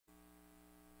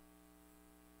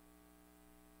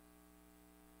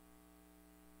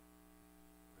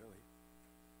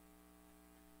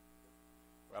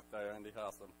Andy.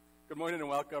 Awesome. Good morning and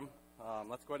welcome.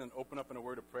 Let's go ahead and open up in a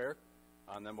word of prayer,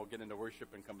 and then we'll get into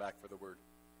worship and come back for the word.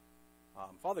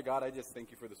 Father God, I just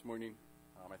thank you for this morning.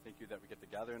 I thank you that we get to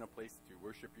gather in a place to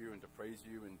worship you and to praise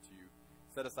you and to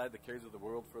set aside the cares of the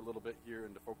world for a little bit here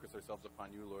and to focus ourselves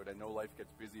upon you, Lord. I know life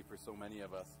gets busy for so many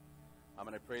of us.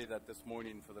 And I pray that this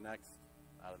morning for the next,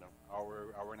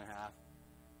 hour and a half,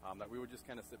 that we would just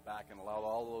kind of sit back and allow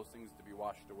all those things to be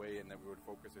washed away, and that we would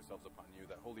focus ourselves upon you,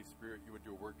 that Holy Spirit, you would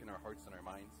do a work in our hearts and our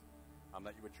minds,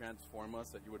 that you would transform us,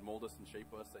 that you would mold us and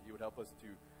shape us, that you would help us to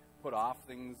put off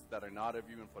things that are not of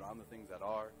you and put on the things that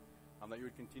are, that you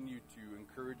would continue to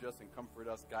encourage us and comfort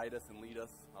us, guide us and lead us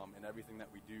in everything that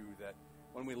we do, that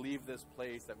when we leave this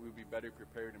place that we would be better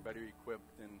prepared and better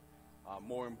equipped and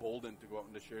more emboldened to go out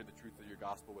and to share the truth of your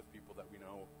gospel with people that we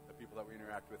know, the people that we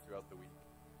interact with throughout the week.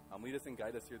 Lead us and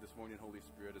guide us here this morning, Holy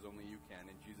Spirit, as only you can.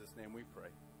 In Jesus' name we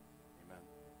pray. Amen.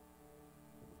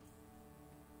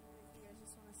 You guys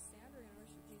just want to stand? We're going to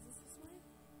worship Jesus this morning.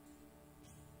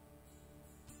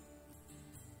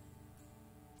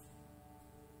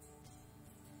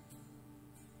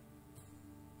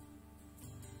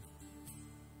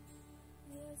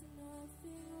 There's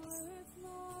nothing worth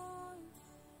more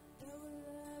that will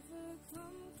ever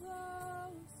come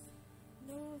close.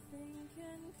 Nothing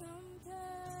can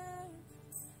compare.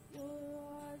 You're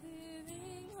our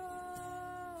living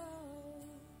hope.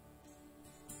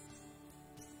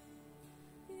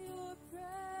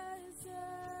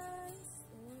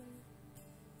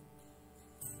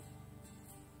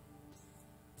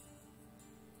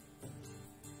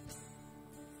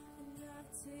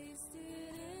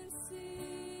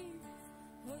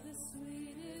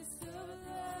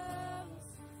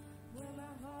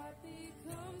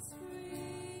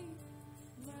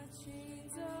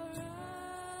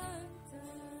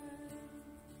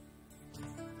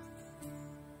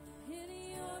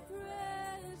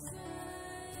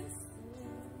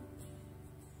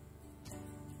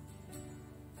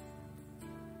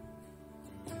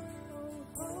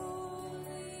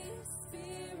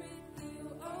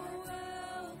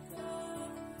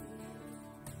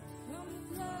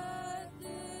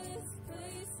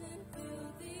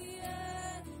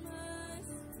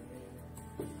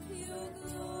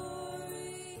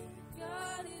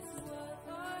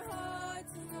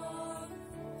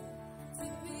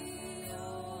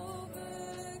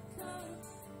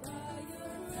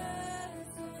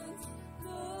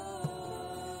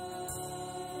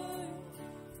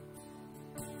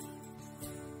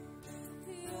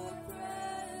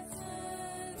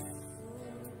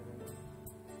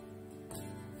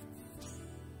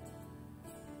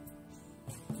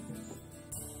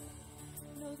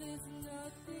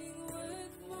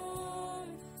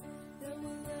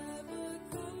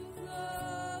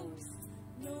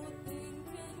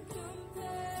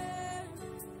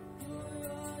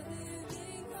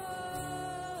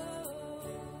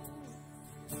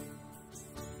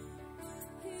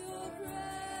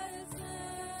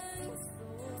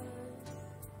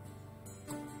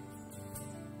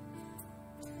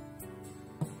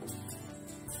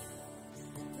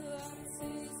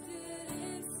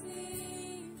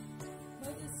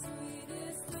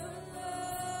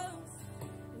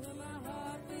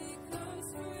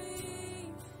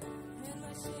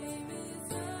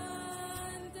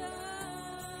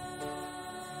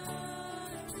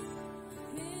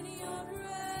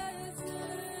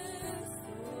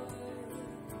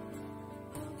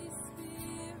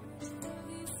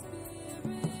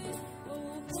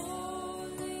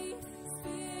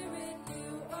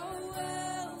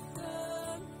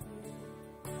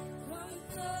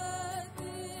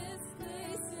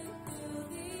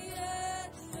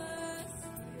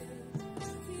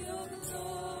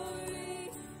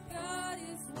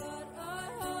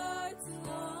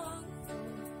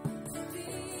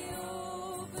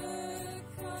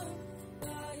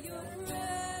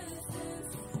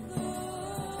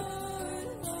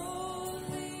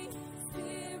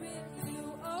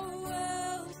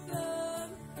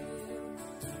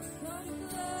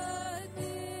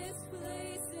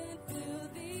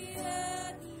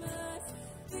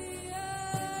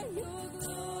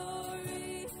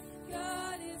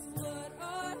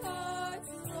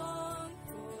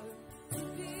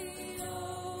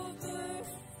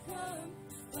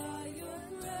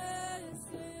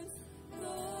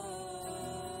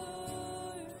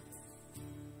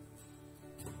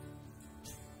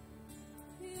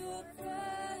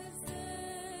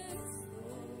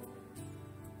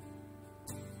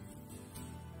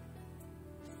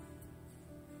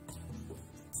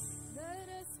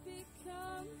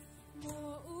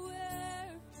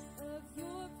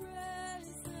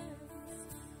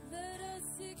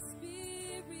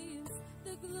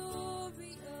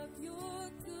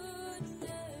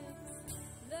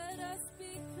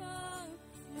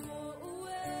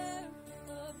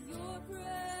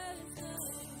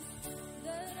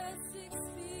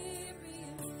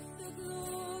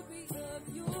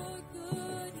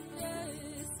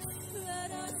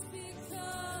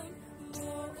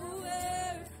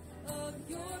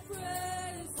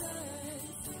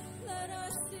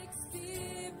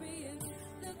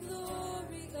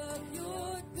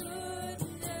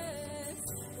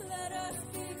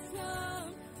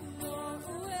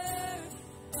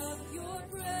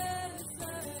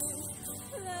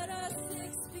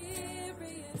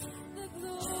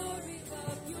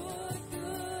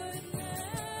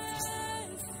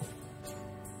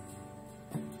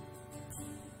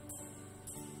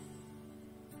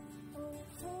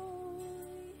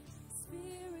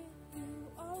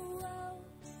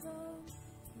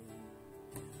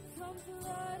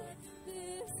 flood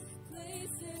this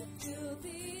place and fill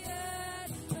the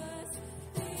atmosphere.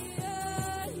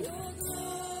 Your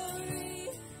glory,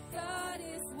 God,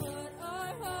 is what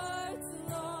our hearts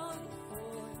long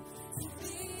for. To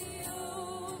be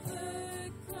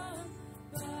overcome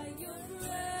by your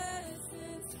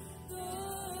presence,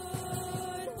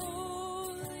 Lord.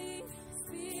 Holy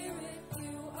Spirit,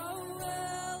 you are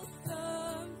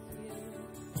welcome here.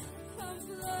 Come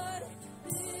flood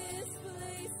this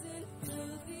place and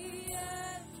fill the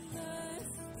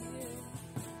atmosphere.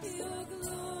 Your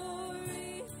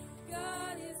glory,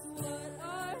 God, is what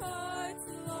our hearts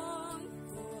long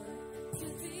for. To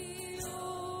be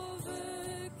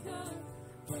overcome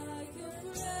by your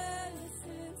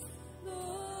presence, Lord.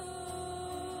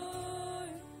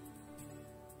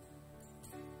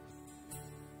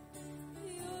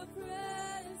 Your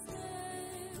presence,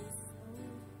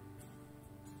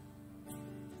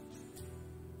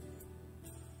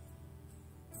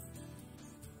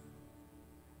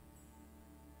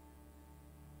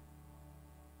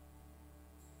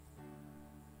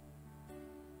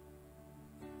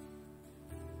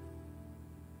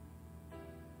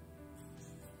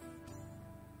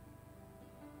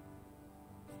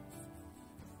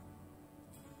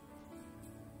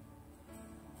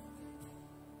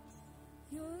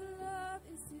 your love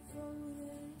is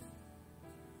devoted,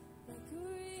 like a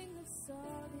ring of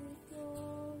solid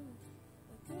gold,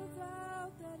 like a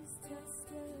vow that is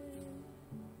tested,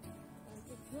 like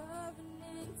a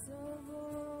covenant of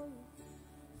old.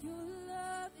 Your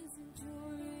love is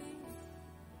enduring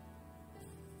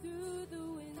through the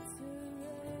winter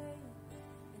rain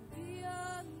and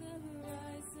beyond the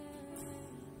horizon,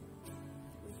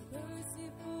 with mercy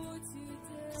for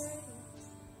today.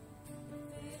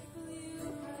 Faithful you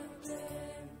have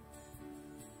been,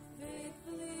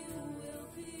 faithful you will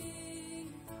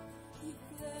be. You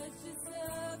pledged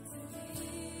yourself to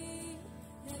me,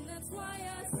 and that's why I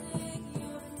sing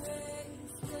your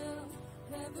praise. Will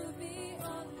ever be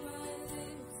on my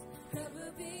lips,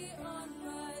 ever be on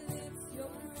my lips. Your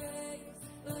praise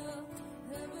will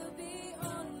ever be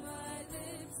on my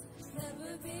lips,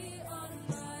 ever be on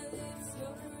my lips.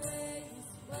 Your praise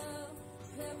will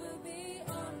ever be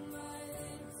on my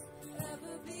lips,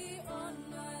 ever be on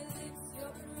my lips.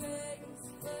 Your praise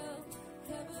will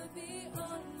ever be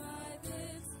on my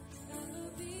lips, ever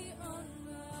be on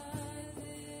my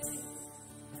lips.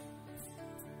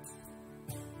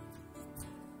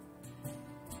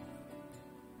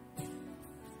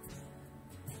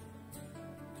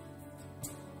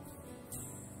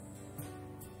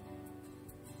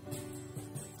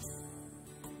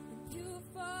 You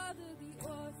father the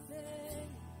orphan,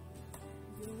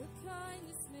 your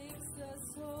kindness makes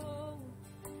us whole,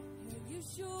 and you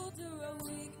shoulder our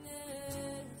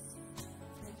weakness,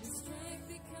 and your strength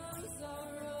becomes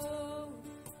our own.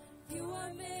 You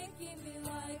are making me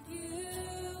like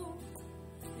you,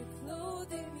 you're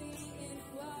clothing me in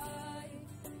white,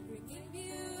 bringing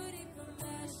beauty from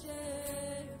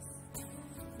ashes.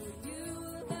 For you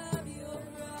will have your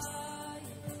bride,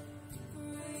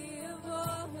 free of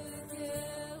all her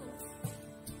guilt,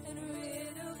 and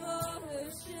rid of all her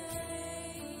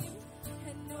shame,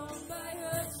 and known by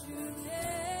her true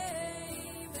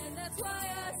name. And that's why I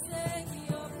sing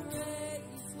your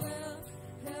praise will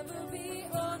ever be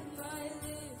on my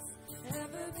lips,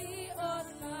 ever be on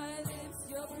my lips.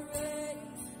 Your praise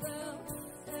will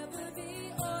ever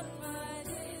be on my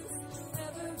lips,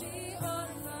 ever be on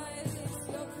my lips.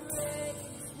 Your praise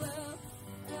will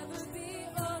ever be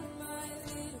on my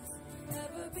lips,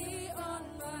 ever be on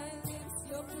my lips.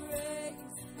 Your praise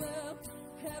will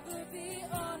ever be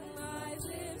on my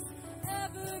lips,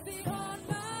 ever be on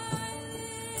my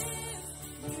lips.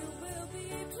 You will be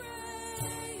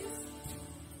praised,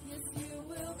 yes, you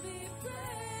will be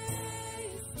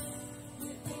praised.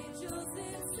 With angels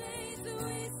and saints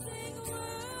we sing,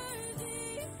 worthy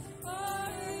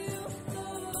are you,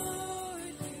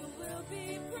 Lord. You will be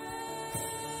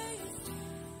praised,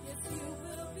 yes, you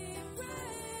will be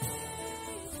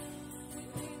praised.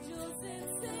 With angels and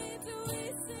saints we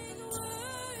sing,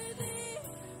 worthy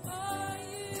are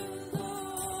you,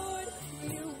 Lord.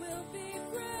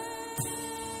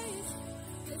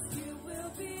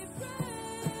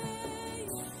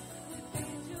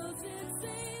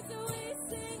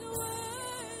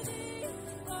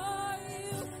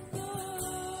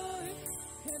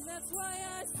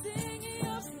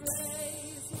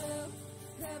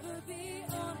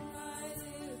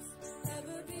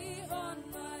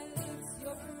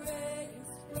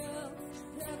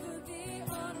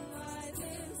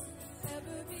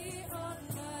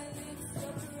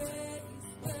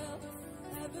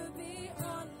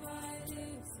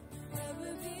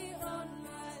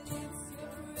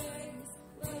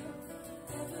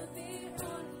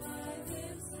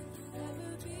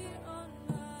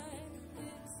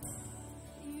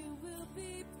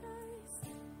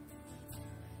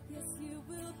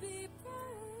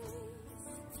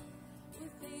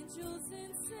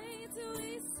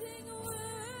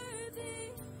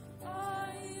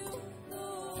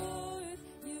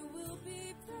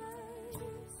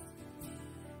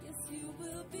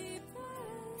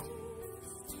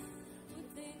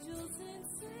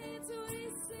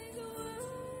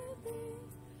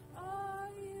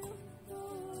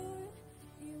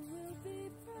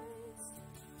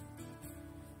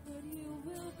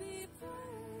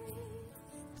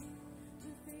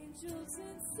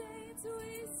 Chosen saints,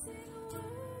 we sing,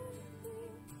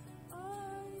 worthy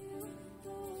are you,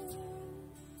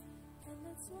 Lord. And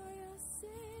that's why I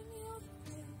sing your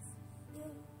praise.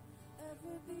 Will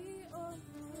ever be on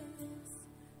my lips,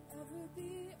 ever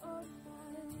be on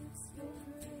my lips. Your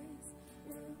praise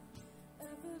will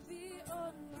ever be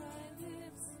on my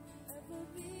lips, ever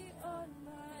be on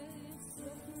my lips.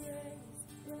 Your praise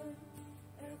will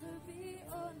ever be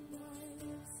on my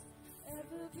lips,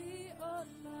 ever be on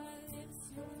my lips.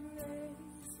 Your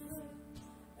praise will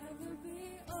ever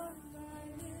be on my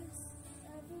lips,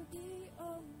 ever be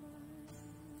on my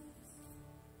lips.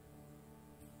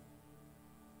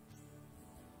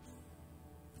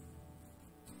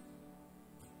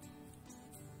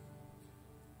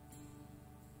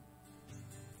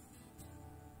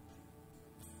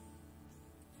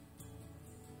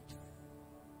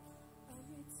 I'm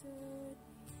returning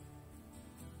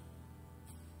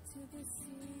to the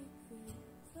secret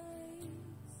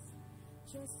place,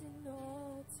 trusting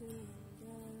all to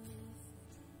death.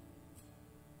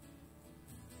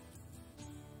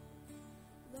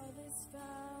 Love is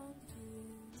found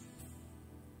here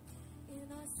in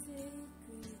our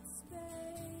sacred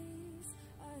space.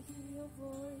 I hear your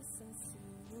voice, I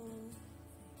see your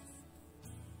face,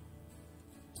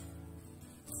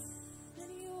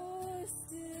 and you're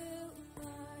still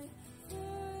my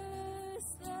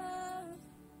first love.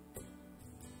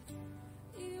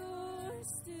 You're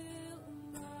still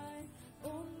my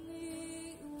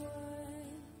only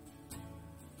one.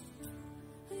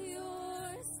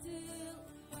 You're still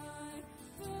my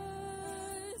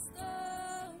first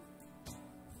love.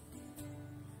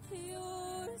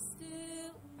 You're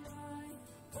still my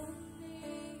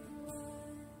only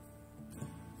one.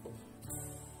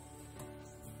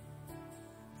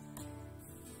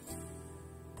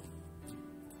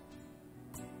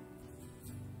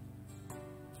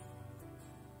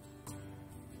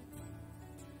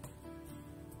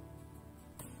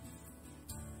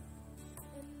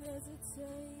 And there's a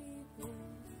table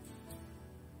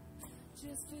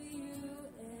just for you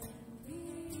and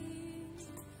me.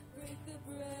 Break the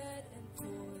bread and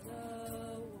pour the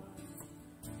wine.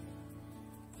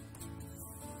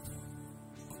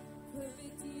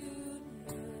 Perfect union,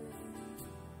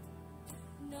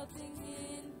 nothing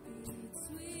in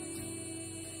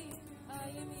between. I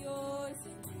am yours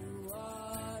and you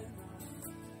are mine.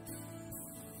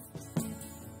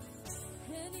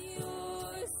 And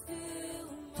you're still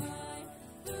my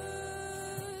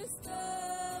first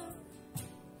love.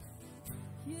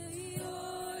 Yeah,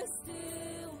 you're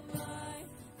still my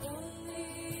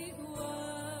only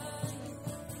one.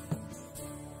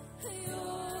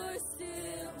 You're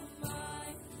still my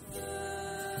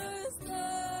first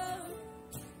love.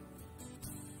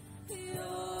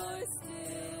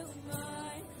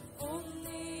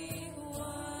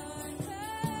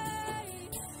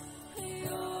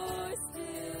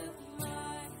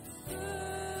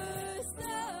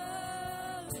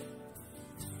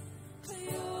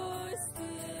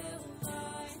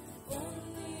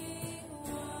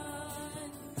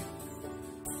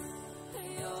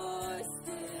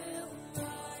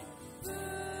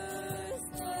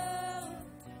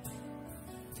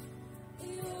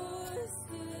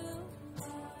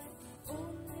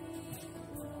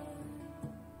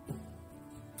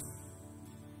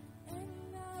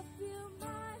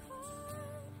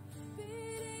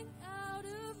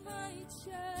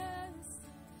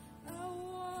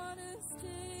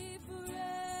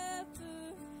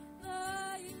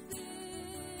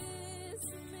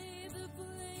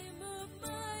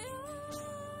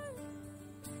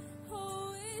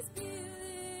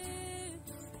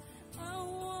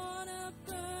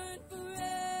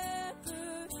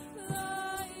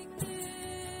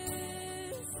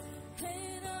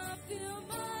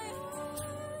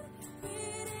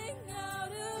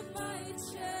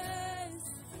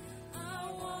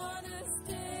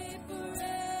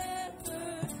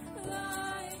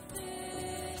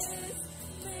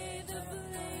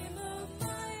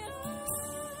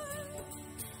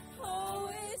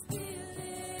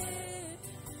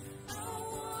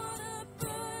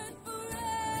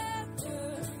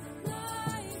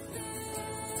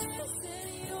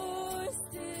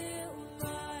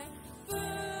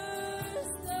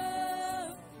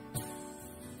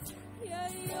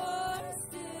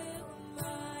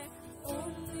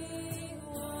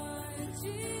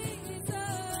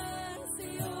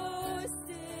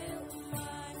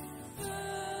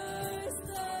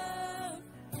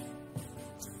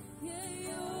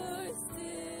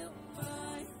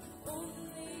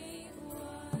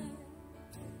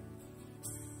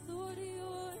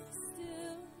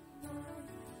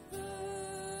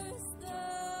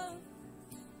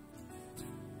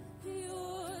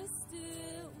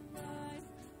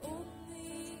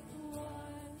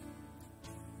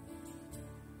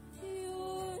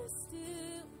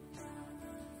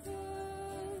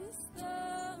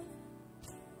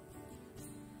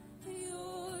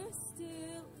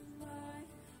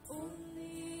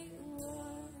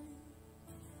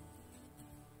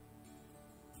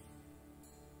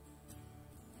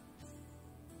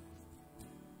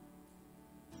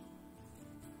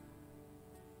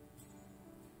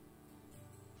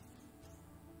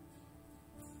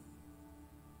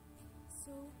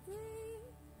 So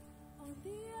breathe on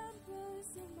the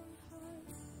embers of my heart,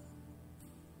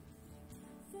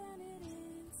 fan it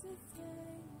into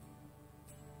flame,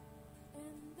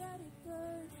 and let it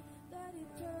burn, let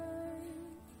it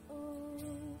burn. Oh,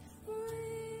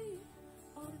 breathe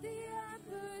on the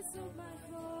embers of my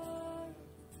heart,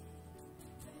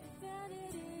 fan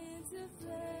it into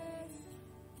flame,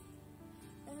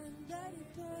 and let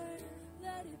it burn,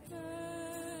 let it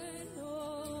burn.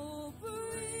 Oh,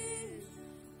 breathe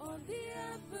on the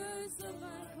embers of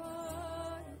my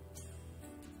heart,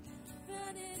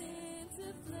 fan it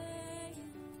into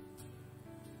flame,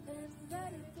 and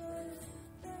let it burn,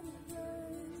 let it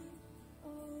burn. Oh,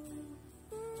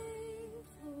 breathe,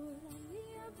 Lord, on the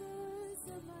embers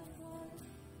of my heart,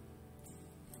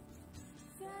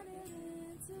 fan it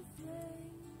into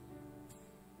flame,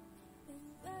 and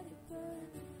let it burn,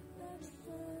 let it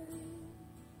burn.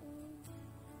 Oh,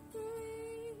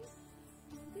 breathe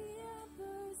on the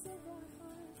embers of our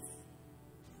hearts,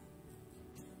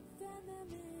 fan them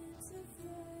into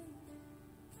flame,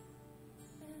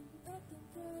 and let them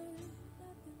burn,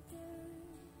 let them burn.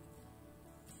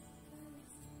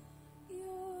 'Cause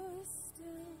you're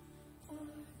still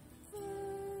our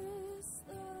first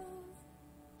love,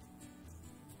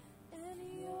 and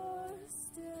you're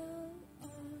still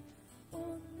our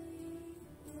only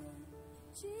one.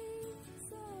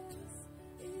 Jesus,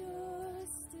 you're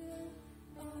still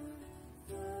our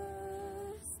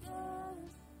first love.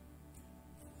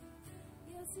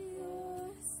 Yes,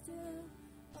 you're still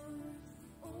our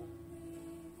only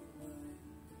one.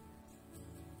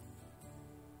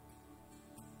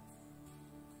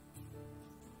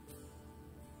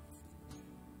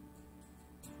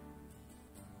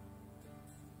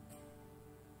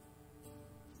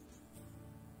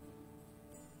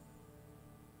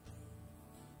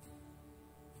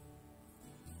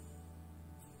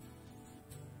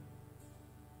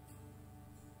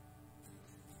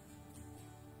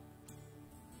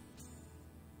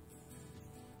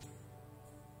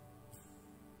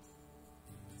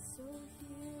 So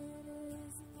here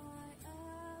is my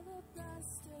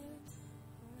alabaster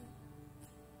heart.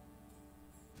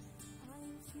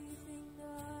 I'm keeping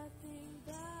nothing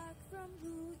back from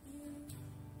who you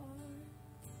are.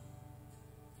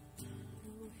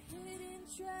 No hidden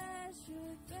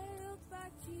treasure veiled by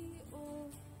key or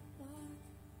lock.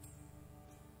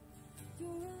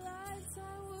 You're a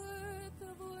lifetime worth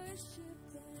of worship,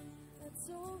 and that's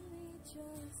only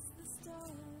just the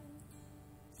start.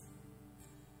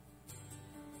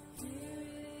 Here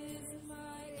is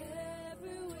my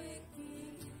every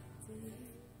waking day.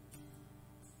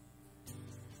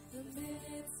 The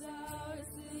minutes, hours,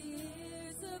 the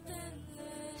years of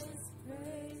endless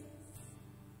praise.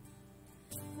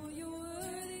 For you're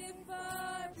worthy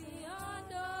far beyond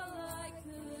all I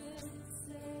could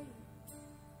say.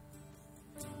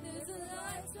 There's a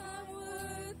lifetime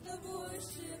worth of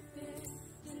worship in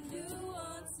the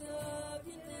nuance of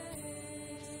your name.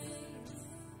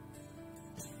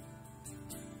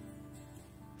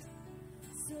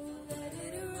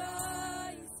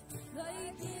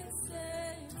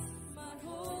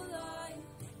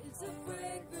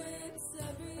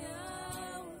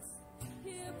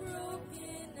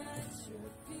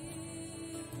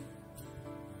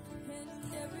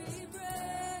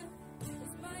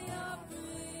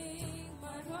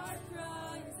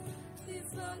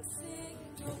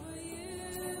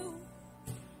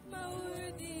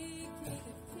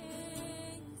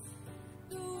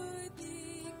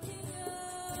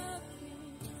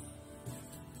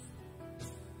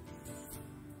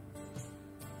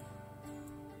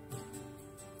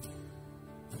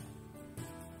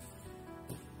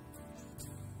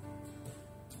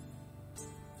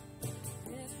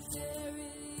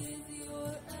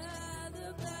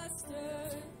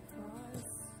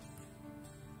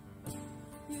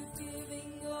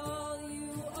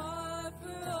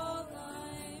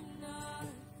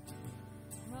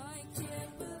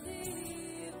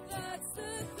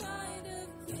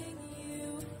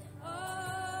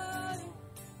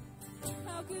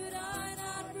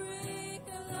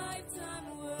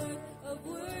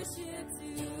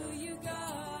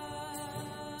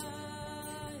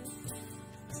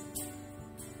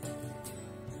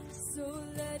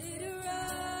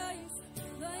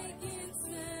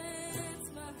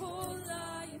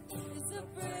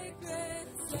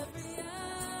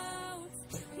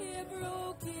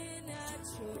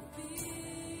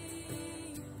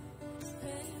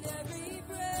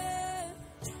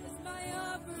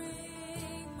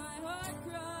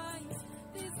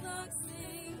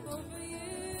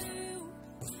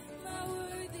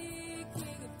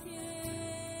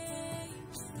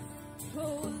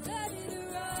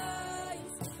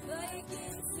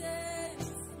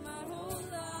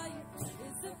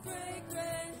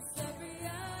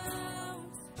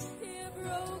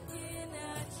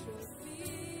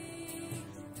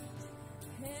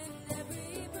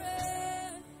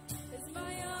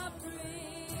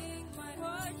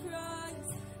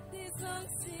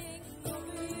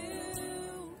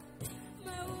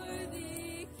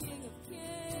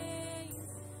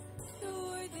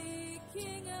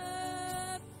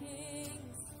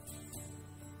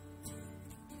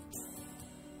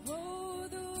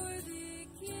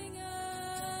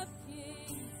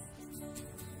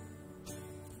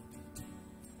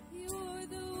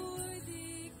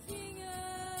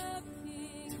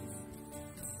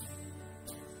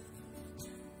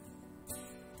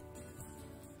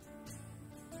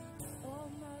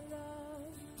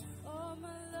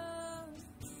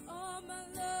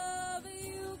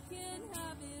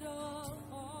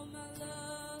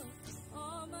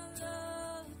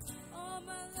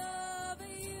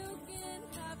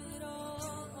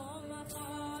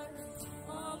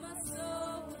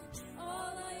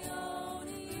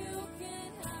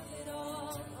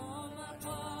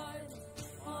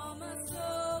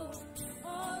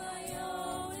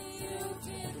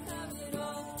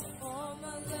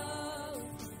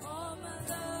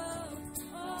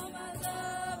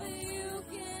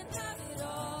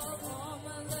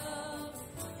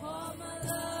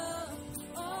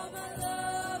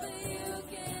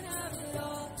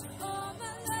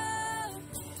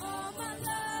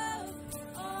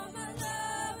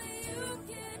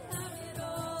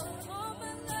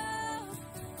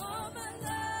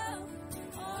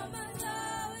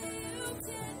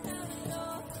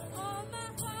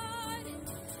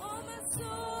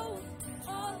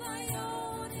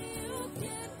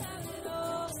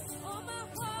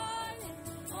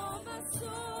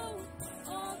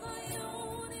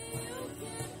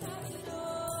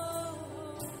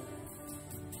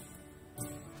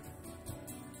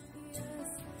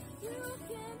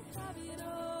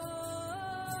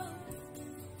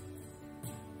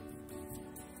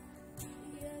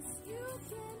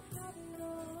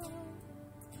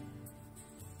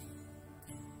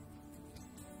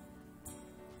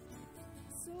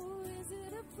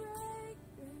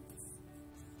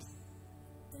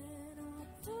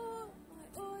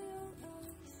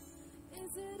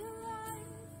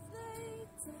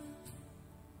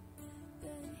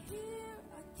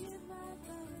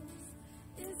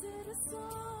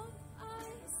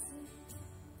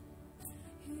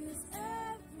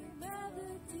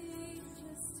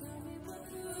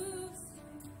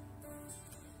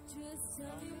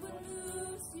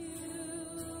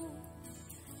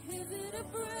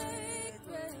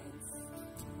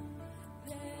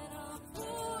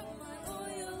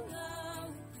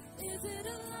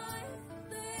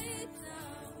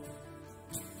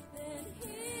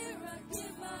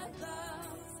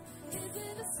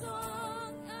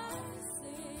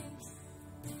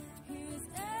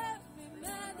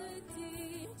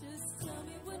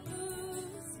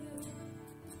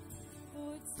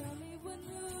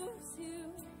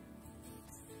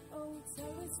 Oh,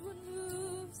 tell us what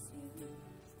moves you.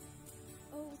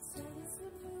 Oh, tell us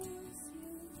what moves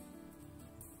you.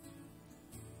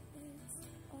 It's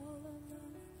all our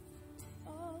love,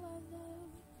 all our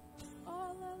love,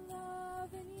 all our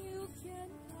love, and you can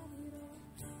have it all.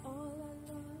 All our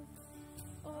love,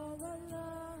 all our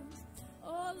love,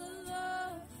 all our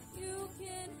love, you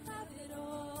can have it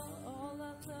all. All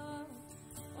our love,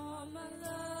 all my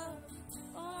love,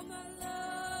 all my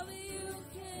love, you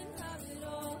can have it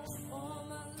all. All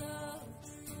my love,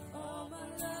 all my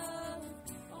love,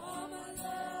 all my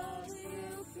love,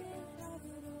 you can have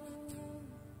it all.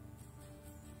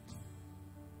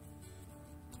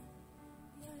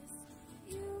 Yes,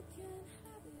 you can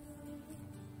have it all.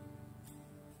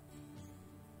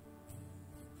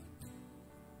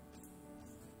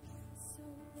 So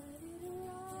let it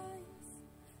arise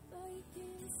like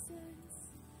incense.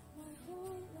 My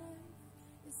whole life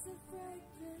is a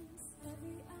fragrance,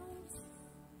 every ounce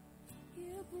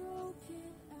here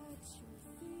broken at your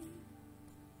feet.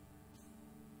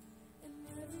 And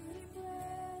every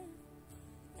breath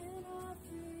and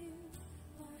offering,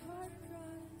 my heart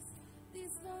cries,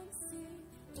 these lungs sing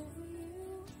over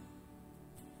you,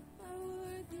 my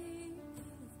worthy King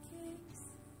of Kings,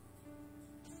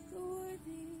 the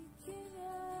worthy King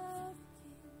of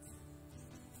Kings.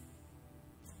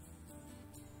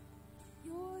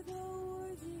 You're the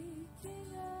worthy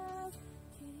King of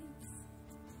Kings.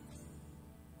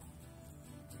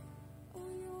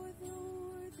 Oh, you're the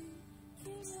worthy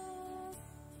King of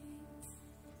Kings.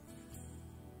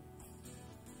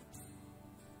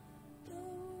 The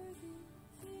worthy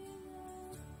King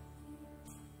of Kings.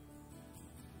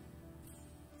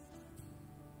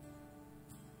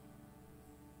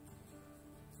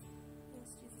 Yes,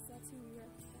 Jesus, that's who we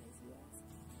recognize you as.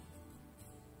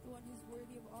 The one who's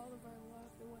worthy of all of our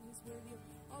love, the one who's worthy of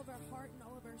all of our heart and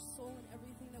all of our soul and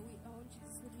everything that we own.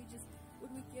 Jesus,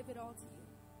 would we give it all to you?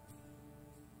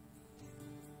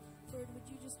 Lord, would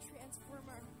you just transform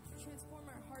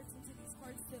our hearts into these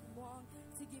hearts that long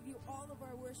to give you all of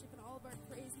our worship and all of our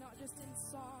praise, not just in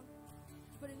song,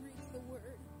 but in reading the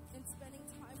word and spending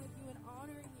time with you and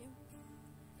honoring you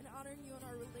in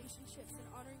our relationships and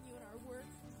honoring you in our work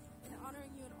and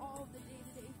honoring you in all of the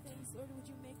day-to-day things. Lord, would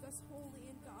you make us holy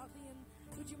and godly, and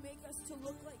would you make us to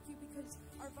look like you, because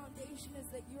our foundation is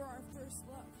that you're our first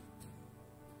love.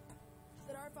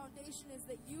 That our foundation is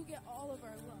that you get all of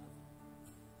our love.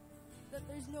 That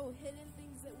there's no hidden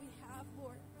things that we have,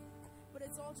 Lord, but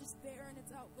it's all just there and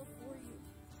it's out before you.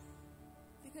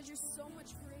 Because you're so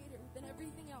much greater than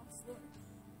everything else, Lord.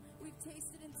 We've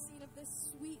tasted and seen of this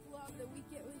sweet love that we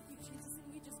get with you, Jesus,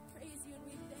 and we just praise you and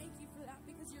we thank you for that,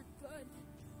 because you're good.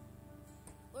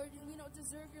 Lord, and we don't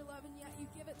deserve your love, and yet you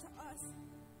give it to us.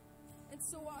 And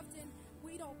so often,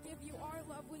 we don't give you our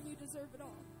love when you deserve it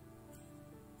all.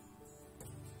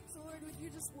 So Lord, would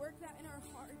you just work that in our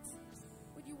hearts?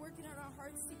 Would you work it in our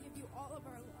hearts to give you all of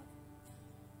our love?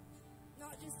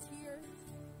 Not just here,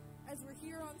 as we're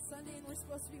here on Sunday and we're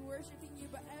supposed to be worshiping you,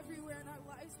 but everywhere in our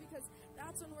lives, because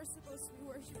that's when we're supposed to be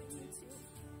worshiping you too.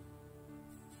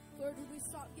 Lord, would we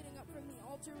stop getting up from the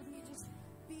altar? Would we just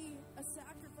be a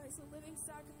sacrifice, a living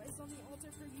sacrifice on the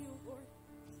altar for you, Lord?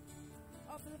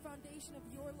 Off of the foundation of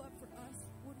your love for us,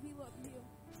 would we love you?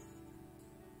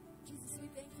 Jesus,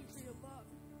 we thank you for your love.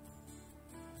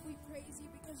 We praise you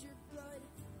because you're good.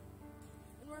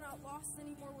 And we're not lost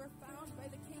anymore. We're found by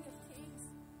the King of Kings.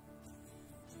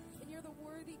 And you're the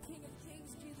worthy King of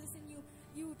Kings, Jesus. And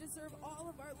you deserve all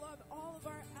of our love, all of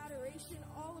our adoration,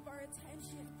 all of our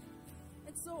attention.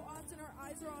 And so often our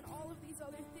eyes are on all of these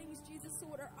other things, Jesus. So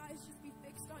would our eyes just be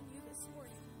fixed on you this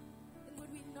morning? And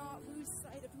would we not lose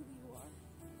sight of who you are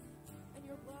and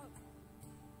your love?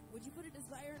 Would you put a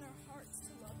desire in our hearts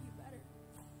to love you better?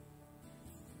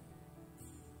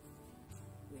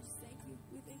 We just thank you.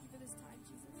 We thank you for this time,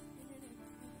 Jesus. In your name.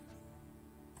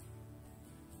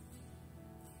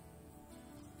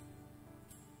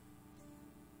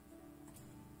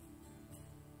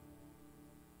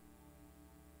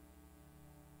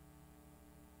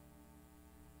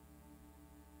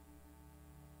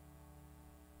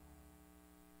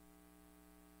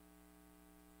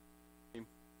 Amen.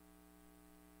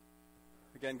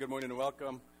 Again, good morning and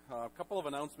welcome. A couple of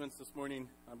announcements this morning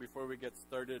before we get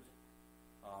started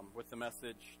with the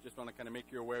message. Just want to kind of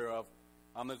make you aware of.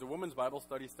 There's a women's Bible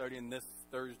study starting this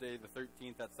Thursday, the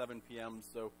 13th at 7 p.m.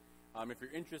 So if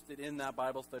you're interested in that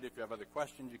Bible study, if you have other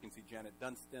questions, you can see Janet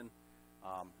Dunstan,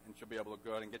 and she'll be able to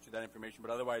go ahead and get you that information. But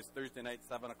otherwise, Thursday night,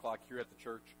 7 o'clock here at the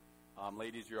church.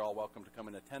 Ladies, you're all welcome to come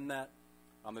and attend that.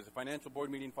 There's a financial board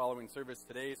meeting following service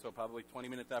today, so probably 20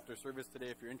 minutes after service today.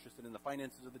 If you're interested in the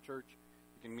finances of the church,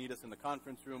 you can meet us in the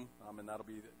conference room, and that'll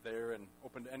be there and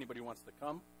open to anybody who wants to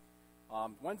come.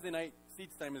 Wednesday night,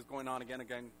 Seats Time is going on again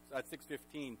at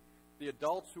 6:15. The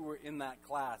adults who were in that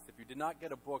class, if you did not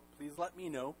get a book, please let me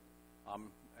know, and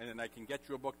then I can get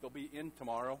you a book. They'll be in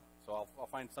tomorrow, so I'll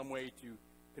find some way to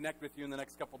connect with you in the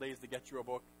next couple days to get you a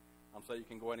book, so you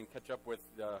can go ahead and catch up with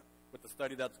the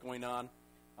study that's going on.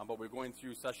 But we're going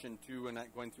through session 2 and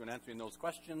going through and answering those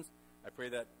questions. I pray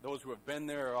that those who have been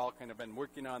there are all kind of been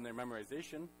working on their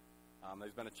memorization.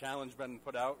 There's been a challenge been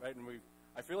put out, right? And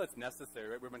I feel it's necessary,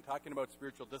 right? We've been talking about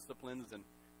spiritual disciplines, and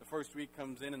the first week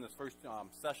comes in, and this first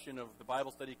session of the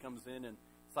Bible study comes in, and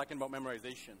it's talking about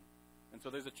memorization. And so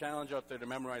there's a challenge out there to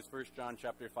memorize 1 John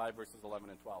chapter 5, verses 11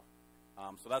 and 12.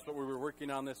 So that's what we were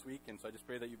working on this week, and so I just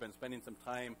pray that you've been spending some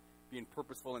time being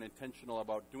purposeful and intentional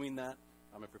about doing that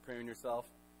and preparing yourself.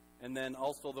 And then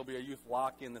also there'll be a youth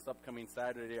lock-in this upcoming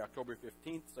Saturday, October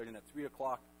 15th, starting at 3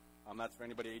 o'clock. That's for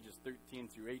anybody ages 13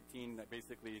 through 18. That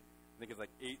basically, I think it's like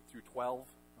 8 through 12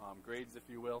 grades, if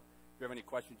you will. If you have any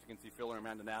questions, you can see Phil or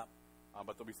Amanda Knapp.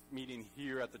 But they'll be meeting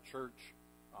here at the church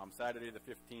Saturday the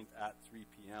 15th at 3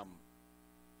 p.m.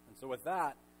 And so with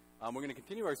that, we're going to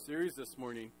continue our series this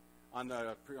morning on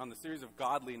the series of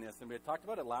godliness. And we had talked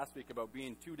about it last week about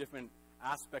being two different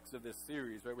aspects of this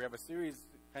series, right? We have a series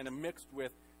kind of mixed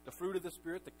with the fruit of the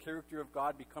Spirit, the character of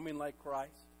God, becoming like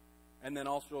Christ, and then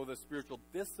also the spiritual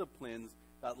disciplines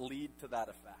that lead to that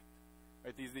effect.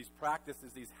 Right? These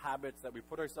practices, these habits that we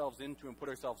put ourselves into and put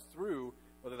ourselves through,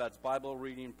 whether that's Bible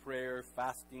reading, prayer,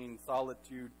 fasting,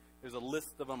 solitude. There's a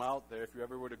list of them out there. If you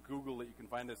ever were to Google it, you can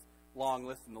find this long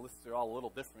list, and the lists are all a little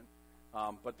different.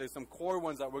 But there's some core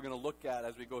ones that we're going to look at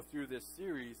as we go through this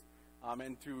series,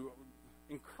 and to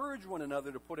encourage one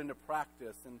another to put into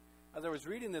practice. And as I was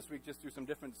reading this week, just through some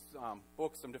different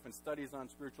books, some different studies on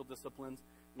spiritual disciplines,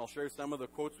 and I'll share some of the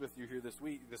quotes with you here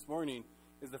this morning,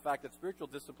 is the fact that spiritual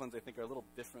disciplines, I think, are a little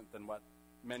different than what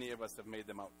many of us have made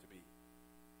them out to be.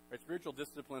 Right? Spiritual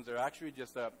disciplines are actually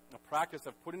just a practice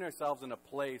of putting ourselves in a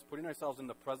place, putting ourselves in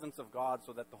the presence of God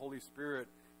so that the Holy Spirit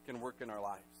can work in our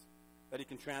lives, that He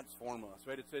can transform us.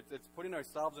 Right? It's putting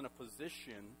ourselves in a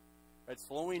position, right,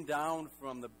 slowing down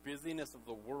from the busyness of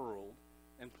the world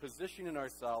and positioning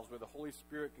ourselves where the Holy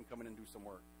Spirit can come in and do some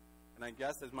work. And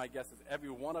my guess is every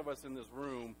one of us in this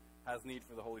room has need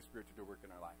for the Holy Spirit to do work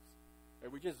in our lives.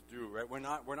 Right? We just do, right? We're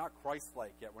not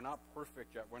Christ-like yet. We're not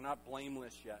perfect yet. We're not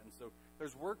blameless yet. And so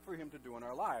there's work for Him to do in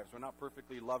our lives. We're not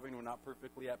perfectly loving. We're not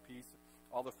perfectly at peace.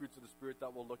 All the fruits of the Spirit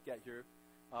that we'll look at here.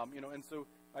 And so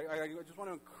I just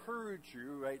want to encourage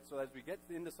you, right? So as we get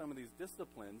into some of these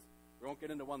disciplines, we won't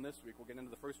get into one this week. We'll get into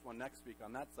the first one next week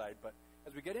on that side. But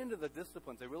as we get into the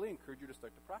disciplines, I really encourage you to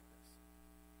start to practice.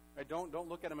 Right? Don't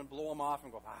look at them and blow them off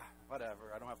and go, whatever,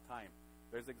 I don't have time.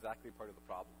 There's exactly part of the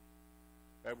problem.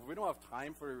 Right? If we don't have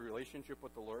time for a relationship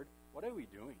with the Lord, what are we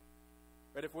doing?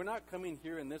 Right? If we're not coming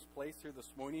here in this place here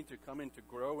this morning to come in to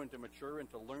grow and to mature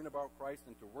and to learn about Christ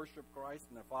and to worship Christ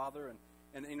and the Father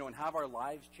and have our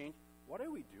lives change, what are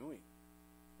we doing?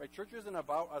 Right? Church isn't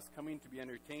about us coming to be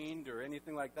entertained or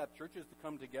anything like that. Church is to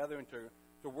come together and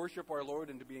to worship our Lord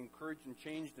and to be encouraged and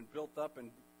changed and built up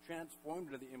and transformed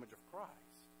into the image of Christ.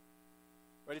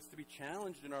 Right? It's to be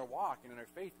challenged in our walk and in our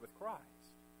faith with Christ.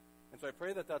 And so I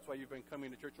pray that that's why you've been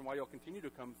coming to church and why you'll continue to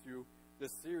come through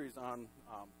this series on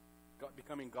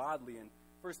becoming godly. And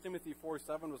 1 Timothy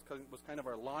 4:7 was kind of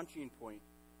our launching point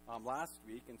last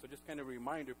week. And so just kind of a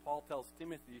reminder, Paul tells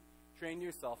Timothy, train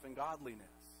yourself in godliness.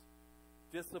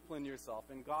 Discipline yourself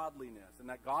in godliness. And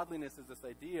that godliness is this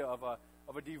idea of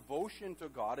a devotion to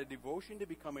God, a devotion to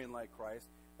becoming like Christ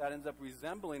that ends up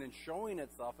resembling and showing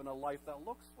itself in a life that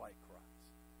looks like Christ.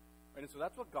 Right? And so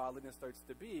that's what godliness starts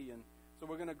to be. And so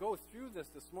we're going to go through this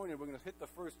morning. We're going to hit the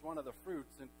first one of the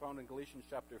fruits found in Galatians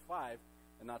chapter 5,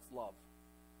 and that's love.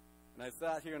 And I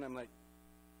sat here and I'm like,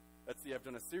 let's see, I've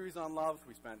done a series on love.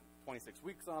 We spent 26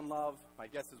 weeks on love. My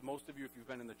guess is most of you, if you've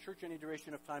been in the church any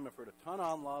duration of time, have heard a ton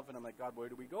on love. And I'm like, God, where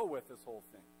do we go with this whole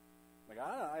thing? I'm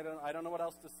like, I don't know what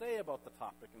else to say about the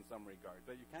topic in some regard.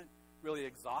 But you can't really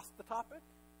exhaust the topic.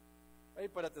 Right?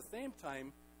 But at the same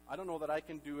time, I don't know that I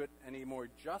can do it any more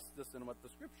justice than what the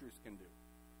Scriptures can do.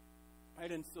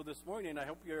 Right? And so this morning, I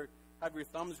hope you have your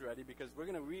thumbs ready because we're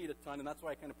going to read a ton. And that's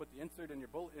why I kind of put the insert in your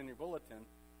bulletin.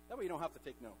 That way you don't have to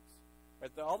take notes.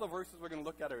 Right? All the verses we're going to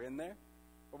look at are in there.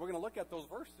 But we're going to look at those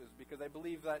verses because I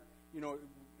believe that,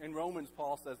 in Romans,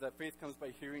 Paul says that faith comes by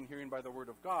hearing, hearing by the word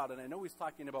of God. And I know he's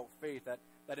talking about faith,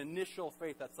 that initial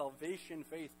faith, that salvation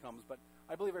faith comes. But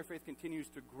I believe our faith continues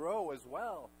to grow as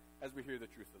well as we hear the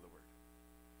truth of the word.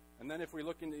 And then if we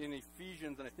look in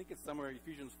Ephesians, and I think it's somewhere,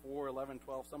 Ephesians 4, 11,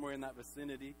 12, somewhere in that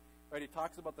vicinity, right, he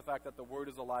talks about the fact that the word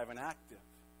is alive and active.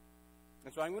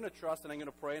 And so I'm going to trust and I'm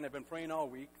going to pray, and I've been praying all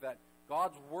week, that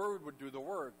God's Word would do the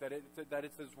work, that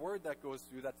it's His Word that goes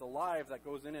through, that's alive, that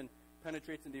goes in and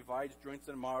penetrates and divides joints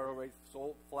and marrow, right,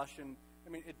 soul, flesh, and,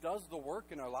 it does the work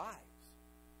in our lives.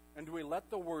 And do we let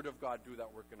the Word of God do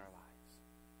that work in our lives?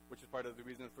 Which is part of the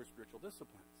reason for spiritual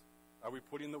disciplines. Are we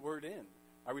putting the Word in?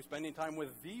 Are we spending time with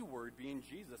the Word, being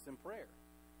Jesus, in prayer?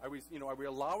 Are we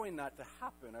allowing that to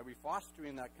happen? Are we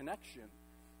fostering that connection?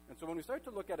 And so when we start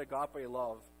to look at agape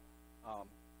love,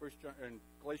 in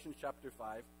Galatians chapter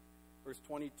 5, verse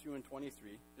 22 and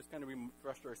 23, just kind of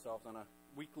refresh ourselves on a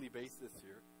weekly basis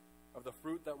here of the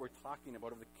fruit that we're talking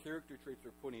about, of the character traits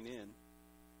we're putting in.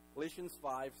 Galatians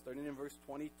 5, starting in verse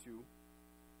 22.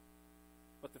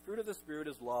 But the fruit of the Spirit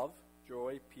is love,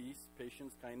 joy, peace,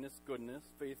 patience, kindness, goodness,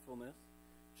 faithfulness,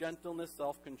 gentleness,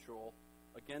 self-control.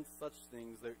 Against such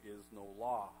things there is no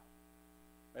law.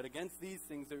 Right? Against these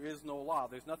things there is no law.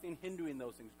 There's nothing hindering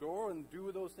those things. Go and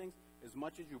do those things as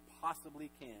much as you possibly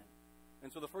can.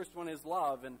 And so the first one is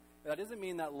love. And that doesn't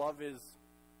mean that love is,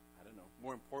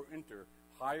 more important or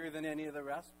higher than any of the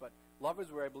rest. But love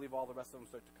is where I believe all the rest of them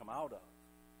start to come out of.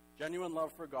 Genuine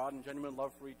love for God and genuine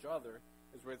love for each other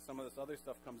is where some of this other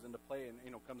stuff comes into play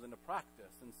and comes into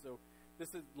practice. And so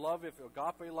this is love, if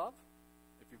agape love,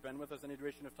 if you've been with us any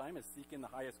duration of time, is seeking the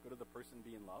highest good of the person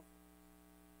being loved.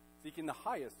 Seeking the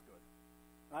highest good.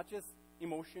 Not just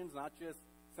emotions, not just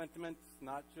sentiments,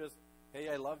 not just, hey,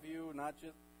 I love you, not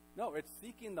just... No, it's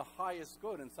seeking the highest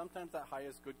good, and sometimes that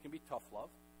highest good can be tough love.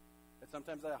 And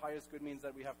sometimes that highest good means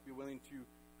that we have to be willing to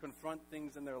confront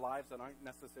things in their lives that aren't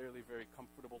necessarily very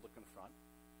comfortable to confront.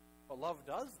 But love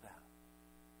does that.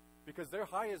 Because their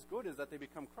highest good is that they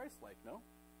become Christ-like, no?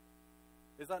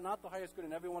 Is that not the highest good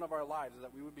in every one of our lives, is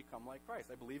that we would become like Christ?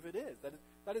 I believe it is.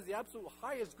 That is the absolute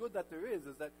highest good that there is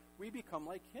that we become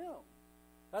like Him.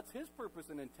 That's His purpose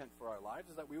and intent for our lives,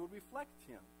 is that we would reflect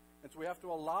Him. And so we have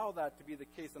to allow that to be the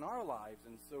case in our lives.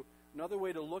 And so another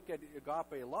way to look at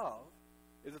agape love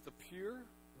is it's a pure,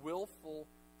 willful,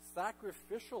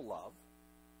 sacrificial love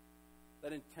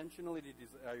that intentionally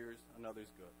desires another's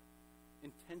good.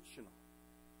 Intentional.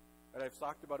 And I've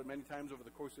talked about it many times over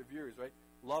the course of years, right?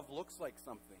 Love looks like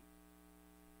something.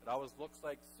 It always looks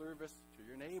like service to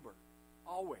your neighbor.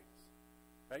 Always.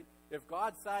 Right? If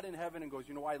God sat in heaven and goes,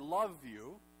 I love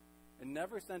you, and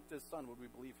never sent His Son, would we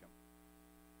believe Him?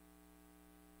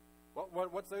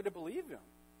 What's there to believe Him?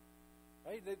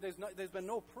 Right? There's been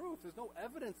no proof. There's no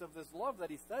evidence of this love that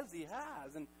He says He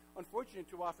has. And unfortunately,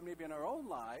 too often, maybe in our own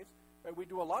lives, right, we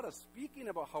do a lot of speaking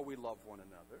about how we love one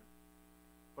another.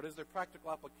 But is there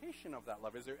practical application of that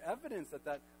love? Is there evidence that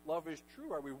that love is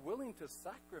true? Are we willing to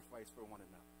sacrifice for one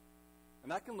another?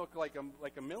 And that can look like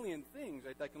a million things,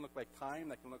 right? That can look like time.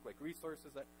 That can look like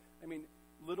resources.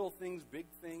 Little things, big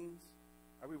things.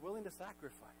 Are we willing to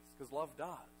sacrifice? Because love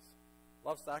does.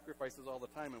 Love sacrifices all the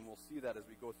time, and we'll see that as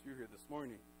we go through here this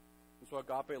morning. And so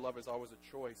agape love is always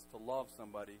a choice to love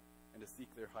somebody and to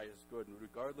seek their highest good, and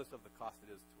regardless of the cost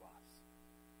it is to us.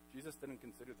 Jesus didn't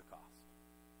consider the cost.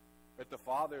 But the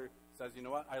Father says, you know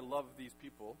what, I love these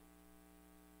people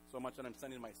so much that I'm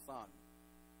sending my Son.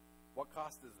 What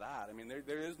cost is that?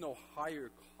 There is no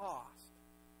higher cost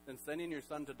than sending your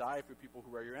Son to die for people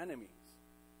who are your enemies.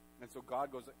 And so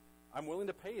God goes, I'm willing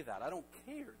to pay that. I don't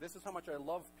care. This is how much I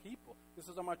love people. This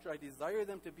is how much I desire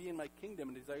them to be in my kingdom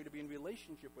and desire to be in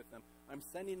relationship with them. I'm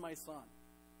sending my Son,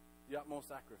 the utmost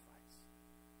sacrifice.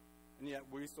 And yet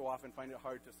we so often find it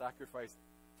hard to sacrifice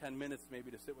 10 minutes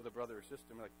maybe to sit with a brother or sister.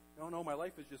 And we're like, no, my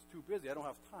life is just too busy. I don't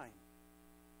have time.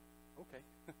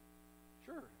 Okay,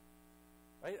 sure.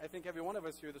 Right? I think every one of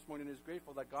us here this morning is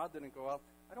grateful that God didn't go,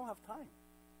 I don't have time.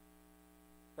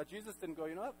 That Jesus didn't go,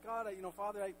 God,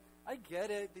 Father, I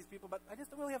get it, these people, but I just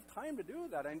don't really have time to do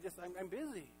that. I'm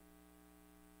busy.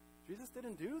 Jesus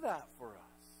didn't do that for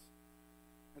us.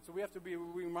 And so we have to be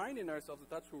reminding ourselves that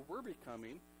that's who we're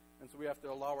becoming. And so we have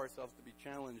to allow ourselves to be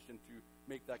challenged and to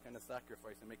make that kind of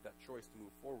sacrifice and make that choice to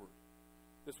move forward.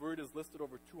 This word is listed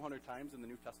over 200 times in the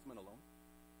New Testament alone,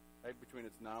 right, between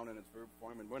its noun and its verb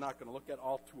form. And we're not going to look at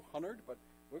all 200, but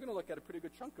we're going to look at a pretty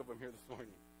good chunk of them here this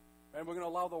morning. And we're going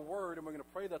to allow the Word, and we're going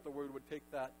to pray that the Word would take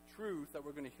that truth that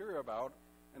we're going to hear about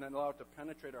and then allow it to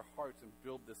penetrate our hearts and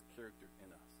build this character in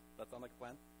us. Does that sound like a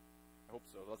plan? I hope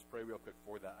so. Let's pray real quick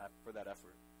for that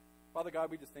effort. Father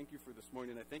God, we just thank you for this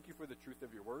morning. I thank you for the truth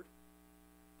of your Word.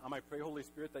 I pray, Holy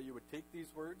Spirit, that you would take these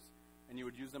words and you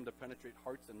would use them to penetrate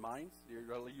hearts and minds. You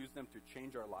would use them to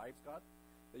change our lives, God.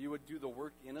 That you would do the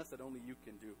work in us that only you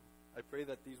can do. I pray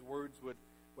that these words would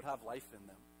have life in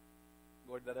them.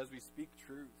 Lord, that as we speak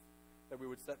truth, that we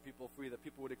would set people free, that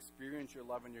people would experience your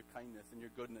love and your kindness and your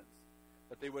goodness,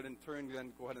 that they would in turn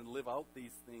then go ahead and live out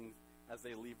these things as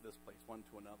they leave this place, one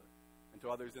to another, and to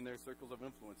others in their circles of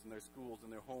influence, in their schools, in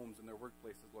their homes, in their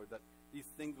workplaces, Lord, that these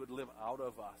things would live out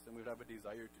of us, and we would have a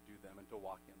desire to do them and to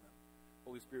walk in them.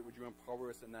 Holy Spirit, would you empower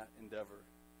us in that endeavor?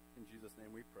 In Jesus'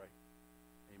 name we pray.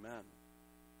 Amen.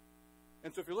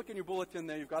 And so if you look in your bulletin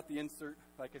there, you've got the insert.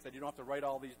 Like I said, you don't have to write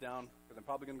all these down, because I'm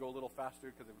probably going to go a little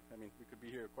faster, because, we could be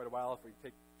here quite a while if we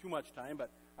take too much time, but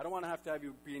I don't want to have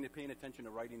you paying attention to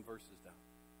writing verses down.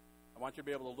 I want you to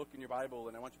be able to look in your Bible,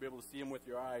 and I want you to be able to see them with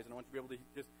your eyes, and I want you to be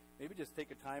able to just take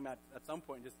a time at some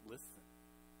point and just listen.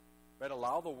 Right?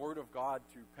 Allow the Word of God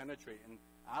to penetrate, and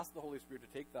ask the Holy Spirit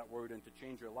to take that Word and to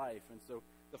change your life. And so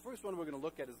the first one we're going to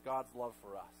look at is God's love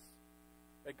for us.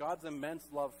 Right? God's immense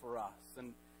love for us.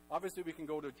 And obviously we can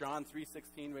go to John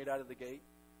 3:16 right out of the gate,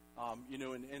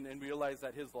 and realize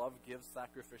that his love gives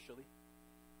sacrificially.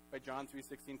 Right? John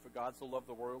 3:16, for God so loved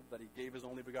the world that he gave his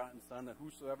only begotten Son, that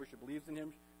whosoever should believe in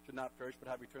him should not perish but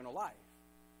have eternal life.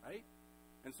 Right?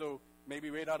 And so maybe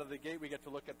right out of the gate we get to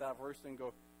look at that verse and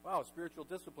go, wow, spiritual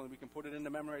discipline, we can put it into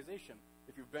memorization.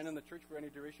 If you've been in the church for any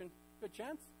duration, good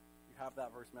chance you have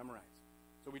that verse memorized.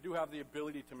 So we do have the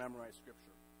ability to memorize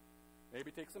Scripture. Maybe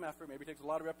it takes some effort, maybe it takes a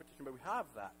lot of repetition, but we have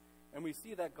that. And we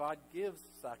see that God gives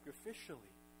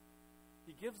sacrificially.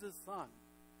 He gives his Son.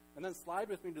 And then slide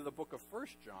with me to the book of 1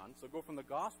 John. So go from the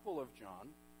Gospel of John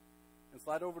and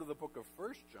slide over to the book of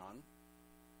 1 John.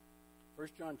 1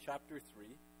 John chapter 3.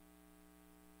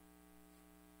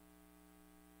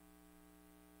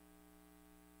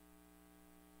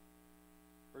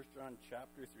 1 John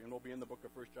chapter 3, and we'll be in the book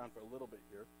of 1 John for a little bit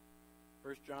here.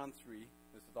 1 John 3,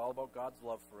 this is all about God's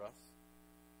love for us.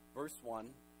 Verse 1.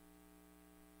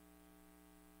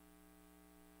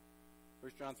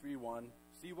 1 John 3:1,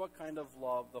 see what kind of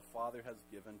love the Father has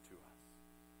given to us,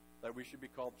 that we should be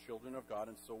called children of God,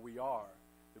 and so we are.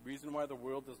 The reason why the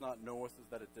world does not know us is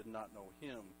that it did not know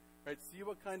him. Right? See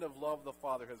what kind of love the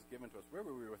Father has given to us. Where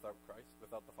were we without Christ,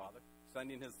 without the Father?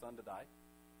 Sending his Son to die.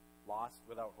 Lost,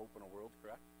 without hope in a world,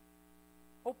 correct?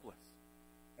 Hopeless.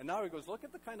 And now he goes, look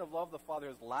at the kind of love the Father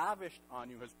has lavished on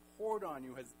you, has poured on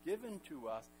you, has given to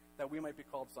us, that we might be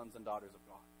called sons and daughters of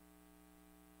God.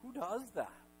 Who does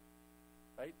that?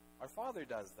 Right? Our Father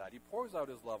does that. He pours out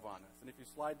his love on us. And if you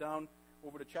slide down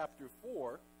over to chapter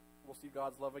 4, we'll see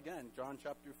God's love again. John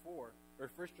chapter 4,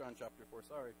 or 1 John chapter 4,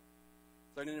 sorry.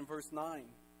 Starting in verse 9.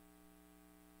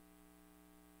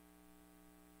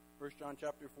 1 John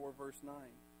chapter 4, verse 9.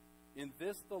 In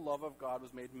this the love of God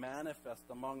was made manifest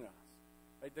among us.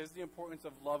 Right? There's the importance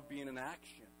of love being an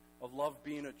action, of love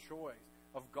being a choice,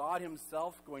 of God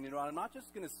himself going, I'm not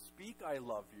just going to speak I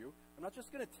love you. I'm not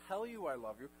just going to tell you I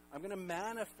love you. I'm going to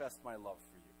manifest my love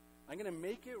for you. I'm going to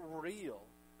make it real.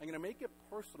 I'm going to make it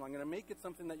personal. I'm going to make it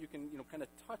something that you can, kind of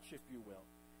touch, if you will.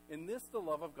 In this the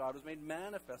love of God was made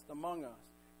manifest among us,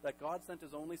 that God sent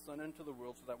his only Son into the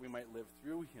world so that we might live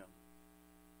through him.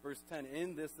 Verse 10,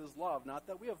 in this is love, not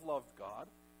that we have loved God,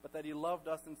 but that he loved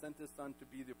us and sent his Son to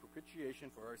be the propitiation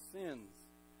for our sins.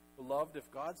 Beloved,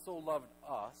 if God so loved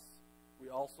us, we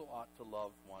also ought to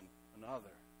love one another.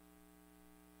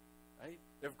 Right?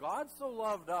 If God so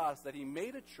loved us that he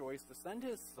made a choice to send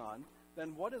his Son,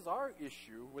 then what is our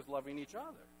issue with loving each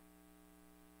other?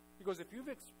 Because if you've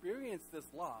experienced this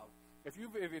love, if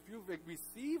you've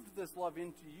received this love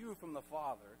into you from the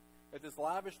Father, if this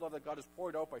lavish love that God has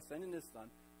poured out by sending his Son,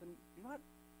 then you know what?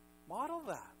 Model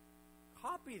that.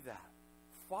 Copy that.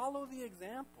 Follow the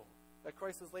example that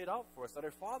Christ has laid out for us, that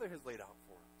our Father has laid out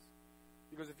for us.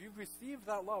 Because if you've received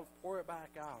that love, pour it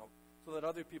back out so that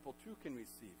other people too can receive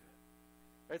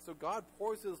it. Right? So God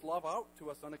pours his love out to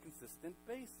us on a consistent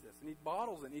basis, and he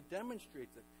bottles it, and he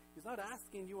demonstrates it. He's not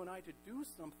asking you and I to do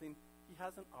something he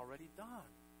hasn't already done.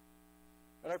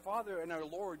 But our Father and our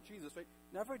Lord Jesus, right,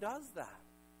 never does that.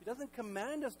 He doesn't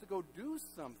command us to go do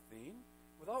something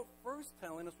without first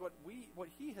telling us what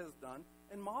he has done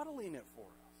and modeling it for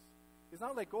us. He's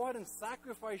not like, go out and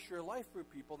sacrifice your life for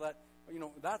people that,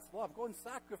 that's love. Go and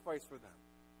sacrifice for them.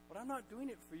 But I'm not doing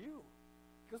it for you.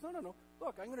 He goes, no.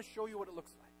 Look, I'm going to show you what it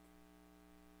looks like.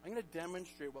 I'm going to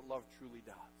demonstrate what love truly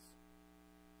does.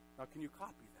 Now, can you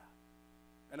copy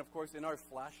that? And of course, in our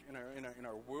flesh, in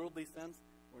our worldly sense,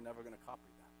 we're never going to copy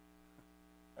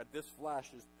that. This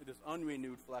flesh, this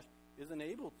unrenewed flesh, isn't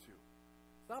able to.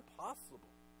 It's not possible.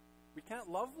 We can't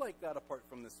love like that apart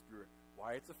from the Spirit.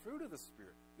 Why? It's a fruit of the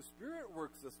Spirit. The Spirit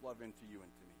works this love into you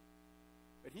and to me.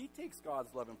 But he takes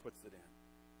God's love and puts it in.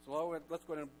 So let's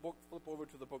go ahead and flip over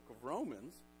to the book of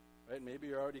Romans. Right? Maybe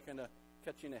you're already kind of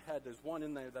catching ahead. There's one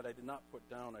in there that I did not put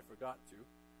down. I forgot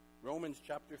to. Romans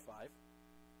chapter 5.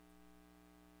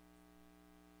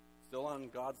 Still on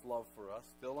God's love for us.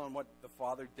 Still on what the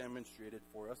Father demonstrated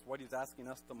for us. What he's asking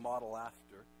us to model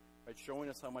after. right? Showing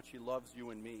us how much he loves you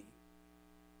and me.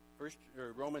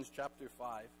 Romans chapter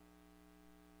 5.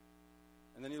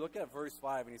 And then you look at verse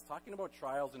 5, and he's talking about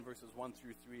trials in verses 1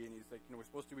 through 3, and he's like, we're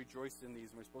supposed to rejoice in these,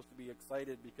 and we're supposed to be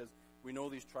excited because we know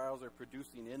these trials are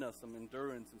producing in us some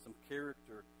endurance and some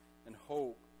character and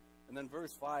hope. And then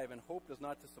verse 5, and hope does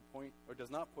not disappoint or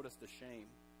does not put us to shame,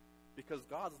 because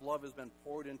God's love has been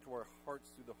poured into our hearts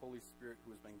through the Holy Spirit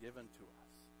who has been given to us.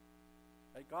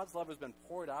 Right? God's love has been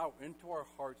poured out into our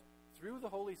hearts through the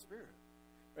Holy Spirit.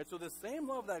 Right? So the same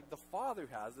love that the Father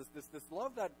has, this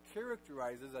love that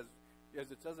characterizes,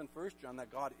 as it says in 1 John,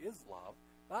 that God is love,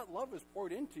 that love is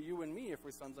poured into you and me if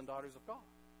we're sons and daughters of God.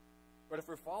 But if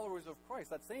we're followers of Christ,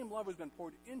 that same love has been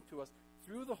poured into us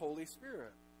through the Holy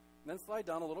Spirit. And then slide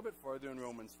down a little bit farther in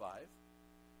Romans 5.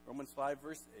 Romans 5,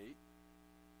 verse 8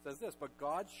 says this, but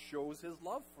God shows his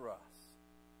love for us.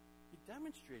 He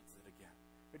demonstrates it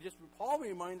again. Paul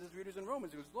reminds his readers in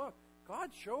Romans, he goes, look, God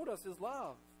showed us his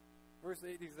love. Verse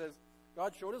 8, he says,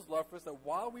 God showed his love for us that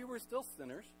while we were still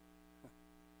sinners,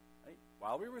 right,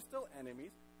 while we were still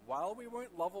enemies, while we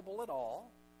weren't lovable at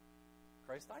all,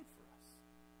 Christ died for us.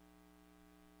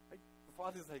 Right? The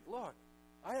Father's like, look,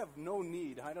 I have no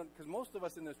need. Because most of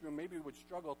us in this room maybe would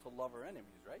struggle to love our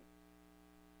enemies, right?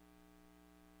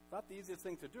 It's not the easiest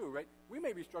thing to do, right? We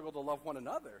maybe struggle to love one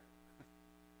another.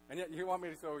 And yet you want me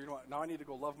to say, now I need to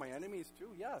go love my enemies too?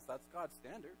 Yes, that's God's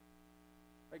standard.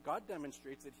 Right? God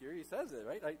demonstrates it here. He says it,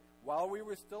 right? While we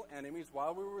were still enemies,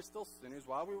 while we were still sinners,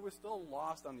 while we were still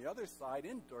lost on the other side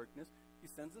in darkness, he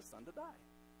sends his son to die.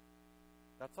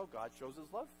 That's how God shows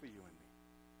his love for you and me.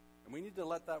 And we need to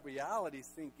let that reality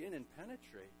sink in and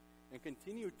penetrate and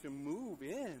continue to move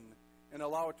in and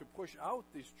allow it to push out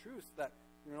these truths that,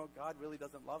 God really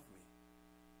doesn't love me.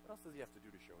 What else does he have to do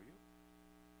to show you?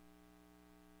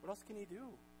 What else can he do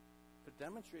to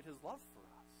demonstrate his love for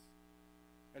us?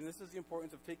 And this is the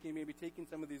importance of taking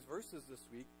some of these verses this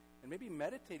week and maybe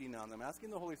meditating on them,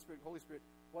 asking the Holy Spirit,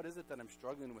 what is it that I'm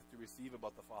struggling with to receive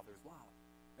about the Father's love?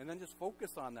 And then just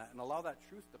focus on that and allow that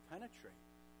truth to penetrate.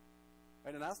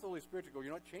 Right? And ask the Holy Spirit to go,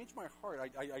 change my heart.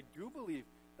 I do believe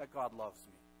that God loves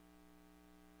me.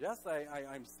 Yes,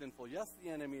 I'm sinful. Yes, the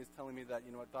enemy is telling me that,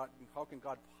 how can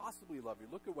God possibly love you?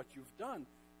 Look at what you've done.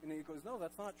 And then he goes, no,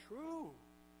 that's not true.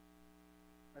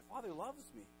 My Father loves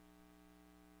me.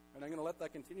 And I'm going to let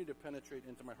that continue to penetrate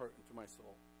into my heart, into my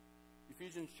soul.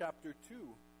 Ephesians chapter 2.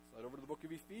 Slide over to the book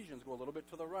of Ephesians. Go a little bit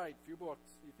to the right. A few books.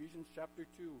 Ephesians chapter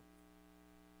 2.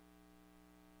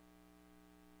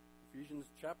 Ephesians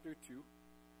chapter 2.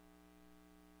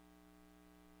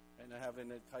 And I have it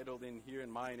titled in here,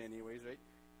 in mine anyways, right?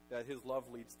 That his love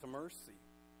leads to mercy.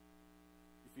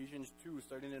 Ephesians 2,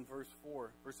 starting in verse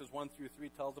 4. Verses 1 through 3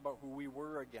 tells about who we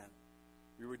were again.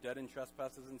 We were dead in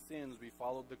trespasses and sins. We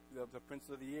followed the prince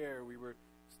of the air. We were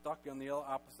stuck on the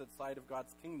opposite side of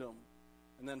God's kingdom.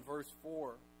 And then verse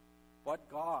 4. But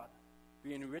God,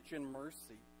 being rich in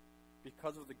mercy,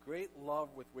 because of the great love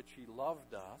with which he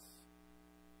loved us,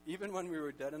 even when we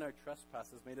were dead in our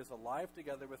trespasses, made us alive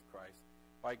together with Christ.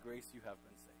 By grace you have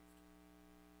been saved.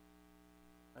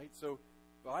 Right? So,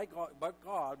 but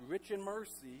God, rich in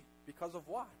mercy, because of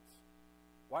what?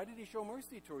 Why did he show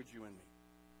mercy towards you and me?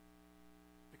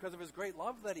 Because of his great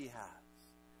love that he has.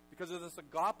 Because of this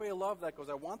agape love that goes,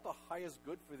 I want the highest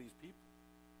good for these people.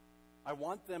 I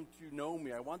want them to know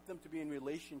me. I want them to be in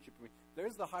relationship with me.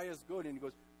 There's the highest good. And he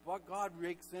goes, but God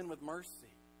rakes in with mercy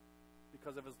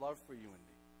because of his love for you and me.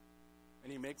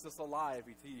 And he makes us alive.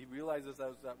 He realizes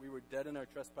that we were dead in our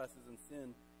trespasses and sin,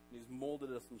 and he's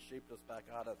molded us and shaped us back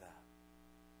out of that.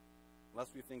 Unless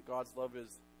we think God's love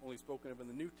is only spoken of in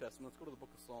the New Testament, let's go to the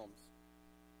book of Psalms.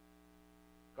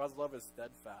 God's love is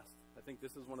steadfast. I think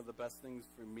this is one of the best things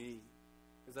for me,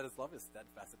 is that his love is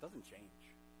steadfast. It doesn't change.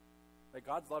 Like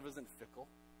God's love isn't fickle.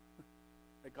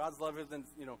 Like God's love isn't,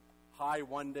 high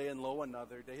one day and low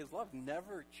another day. His love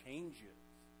never changes.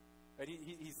 Right?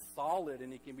 He's solid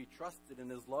and he can be trusted,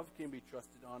 and his love can be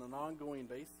trusted on an ongoing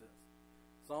basis.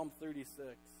 Psalm 36.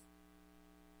 And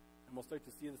we'll start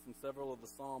to see this in several of the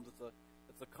Psalms.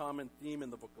 It's a common theme in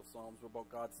the book of Psalms about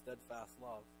God's steadfast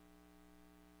love.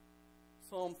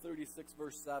 Psalm 36,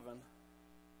 verse 7.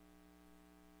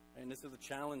 And this is a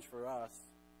challenge for us.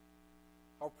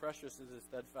 How precious is his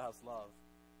steadfast love?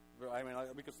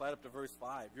 We could slide up to verse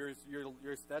 5.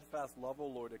 Your steadfast love, O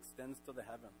Lord, extends to the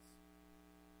heavens.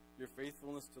 Your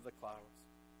faithfulness to the clouds.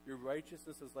 Your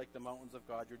righteousness is like the mountains of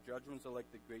God. Your judgments are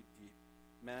like the great deep.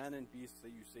 Man and beast that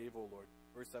you save, O Lord.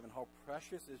 Verse 7, how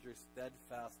precious is your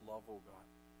steadfast love, O God.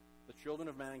 The children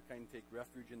of mankind take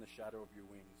refuge in the shadow of your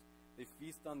wings. They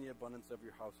feast on the abundance of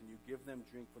your house, and you give them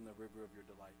drink from the river of your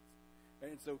delights.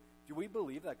 And so, do we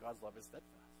believe that God's love is steadfast?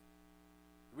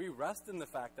 We rest in the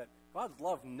fact that God's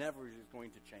love never is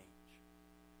going to change.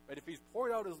 Right? If he's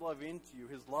poured out his love into you,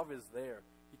 his love is there.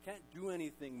 He can't do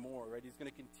anything more, right? He's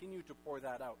going to continue to pour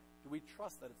that out. Do we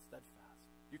trust that it's steadfast?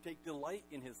 Do you take delight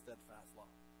in his steadfast love?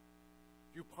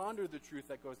 Do you ponder the truth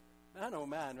that goes, man, oh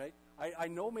man, right? I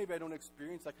know maybe I don't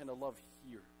experience that kind of love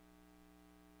here.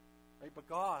 Right? But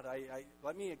God,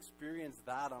 let me experience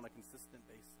that on a consistent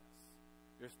basis.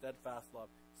 Your steadfast love.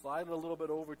 Slide it a little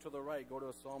bit over to the right. Go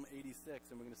to Psalm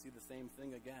 86, and we're going to see the same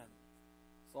thing again.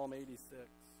 Psalm 86.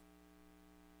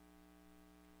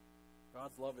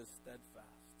 God's love is steadfast.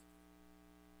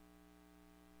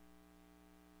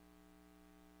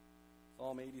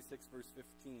 Psalm 86, verse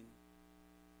 15.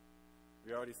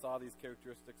 We already saw these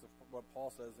characteristics of what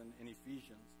Paul says in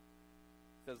Ephesians.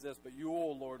 It says this, but you,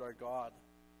 O Lord, our God,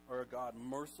 are a God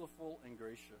merciful and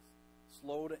gracious,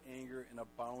 slow to anger and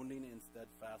abounding in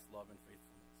steadfast love and faithfulness.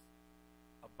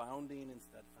 Abounding in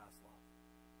steadfast love.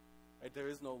 Right? There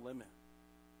is no limit.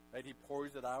 Right? He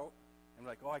pours it out, and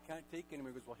we're like, oh, I can't take it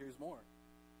anymore. He goes, well, here's more.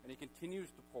 And he continues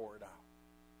to pour it out.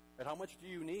 Right? How much do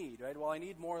you need? Right? Well, I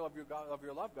need more of your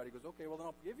love, God. He goes, okay, well, then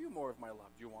I'll give you more of my love.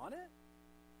 Do you want it?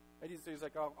 Right? He's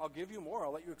like, I'll give you more.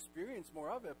 I'll let you experience more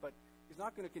of it. But he's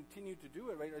not going to continue to do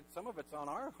it. Right? Some of it's on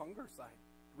our hunger side.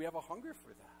 Do we have a hunger for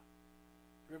that?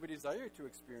 Do we have a desire to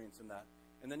experience in that?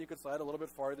 And then you could slide a little bit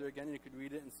farther again, and you could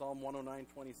read it in Psalm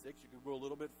 109:26. You could go a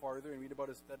little bit farther and read about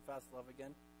his steadfast love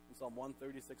again in Psalm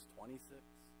 136:26.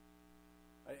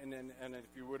 And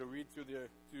if you were to read through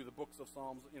the books of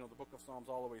Psalms, the book of Psalms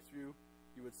all the way through,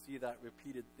 you would see that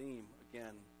repeated theme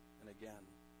again and again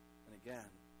and again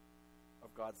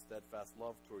of God's steadfast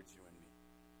love towards you and me.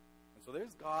 And so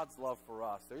there's God's love for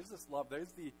us. There's this love.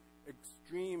 There's the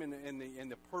extreme and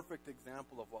the perfect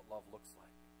example of what love looks like.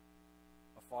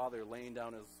 A father laying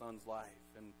down his son's life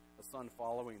and a son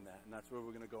following that, and that's where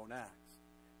we're going to go next.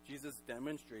 Jesus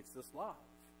demonstrates this love.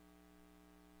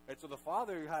 Right, so the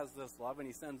father has this love and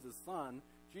he sends his son.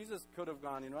 Jesus could have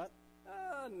gone, you know what?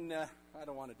 Nah, I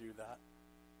don't want to do that.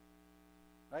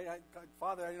 Right?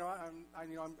 Father,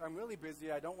 I'm really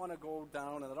busy. I don't want to go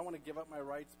down and I don't want to give up my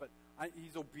rights, but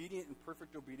he's obedient in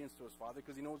perfect obedience to his father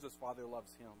because he knows his father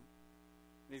loves him.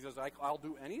 And he says, I'll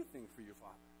do anything for you,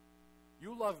 Father.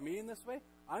 You love me in this way,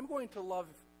 I'm going to love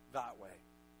that way.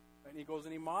 And he goes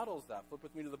and he models that. Flip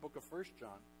with me to the book of 1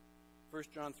 John. 1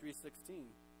 John 3:16.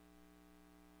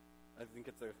 I think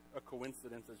it's a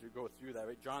coincidence as you go through that,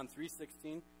 right? John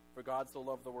 3:16, for God so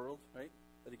loved the world, right?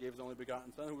 That he gave his only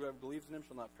begotten Son. Whoever believes in him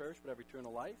shall not perish, but have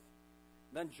eternal life.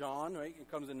 And then John, right,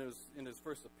 it comes in his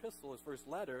first epistle, his first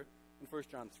letter, in 1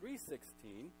 John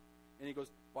 3:16, and he goes,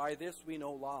 by this we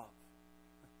know love.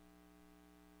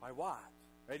 By what?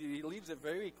 Right? He leaves it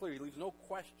very clear. He leaves no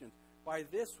questions. By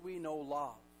this we know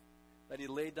love, that he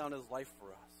laid down his life for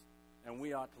us, and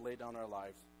we ought to lay down our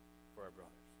lives for our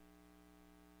brothers.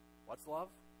 What's love?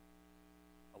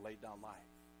 A laid down life.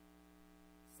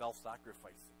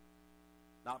 Self-sacrificing.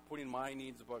 Not putting my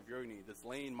needs above your needs. It's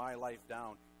laying my life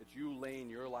down. It's you laying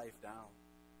your life down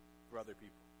for other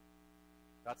people.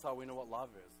 That's how we know what love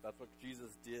is. That's what Jesus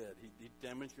did. He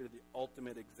demonstrated the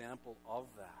ultimate example of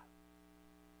that.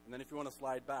 And then if you want to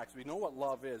slide back, so we know what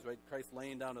love is, right? Christ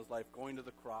laying down his life, going to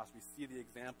the cross. We see the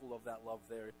example of that love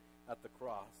there at the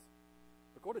cross.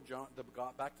 But go to John,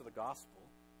 back to the gospel.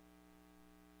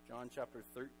 John chapter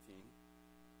 13.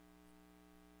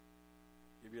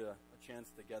 Give you a chance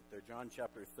to get there. John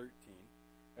chapter 13.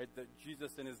 Right?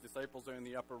 Jesus and his disciples are in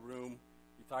the upper room.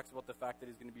 He talks about the fact that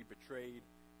he's going to be betrayed.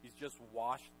 He's just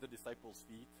washed the disciples'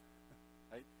 feet.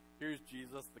 Right? Here's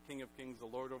Jesus, the King of Kings, the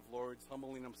Lord of Lords,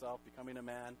 humbling himself, becoming a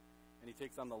man, and he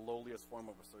takes on the lowliest form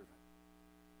of a servant.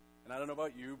 And I don't know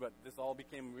about you, but this all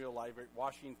became real life. Right?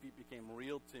 Washing feet became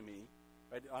real to me,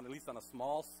 right? At least on a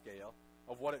small scale,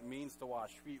 of what it means to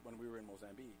wash feet when we were in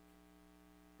Mozambique.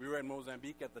 We were in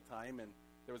Mozambique at the time, and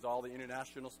there was all the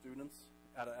international students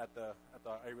at the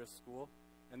Iris school,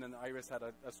 and then the Iris had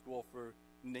a school for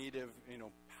native,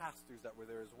 pastors that were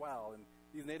there as well. And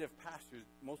these native pastors,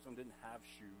 most of them didn't have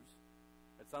shoes.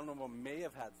 And some of them may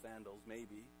have had sandals,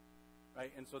 maybe,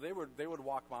 right? And so they would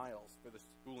walk miles for the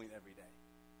schooling every day.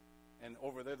 And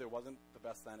over there wasn't the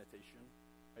best sanitation.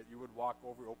 Right? You would walk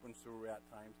over open sewer at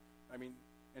times.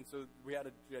 And so we had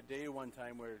a day one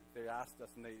time where they asked us,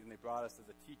 and they brought us as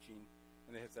a teaching,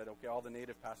 and they had said, okay, all the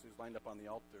native pastors lined up on the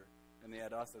altar, and they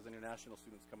had us as international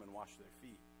students come and wash their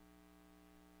feet.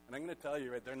 And I'm going to tell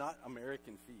you, right, they're not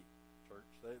American feet,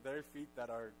 church. They're feet that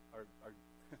are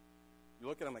you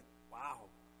look at them like, wow,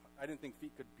 I didn't think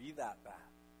feet could be that bad.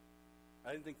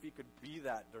 I didn't think feet could be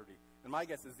that dirty. And my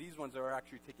guess is these ones are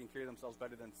actually taking care of themselves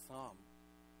better than some.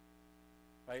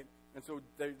 Right? And so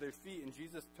their feet, and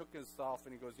Jesus took himself,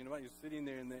 and he goes, you know what? You're sitting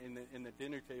there in the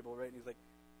dinner table, right? And he's like,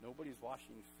 nobody's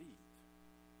washing feet.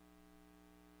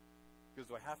 Because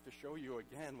I have to show you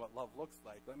again what love looks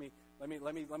like. Let me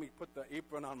put the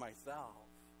apron on myself.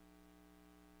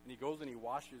 And he goes and he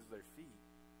washes their feet.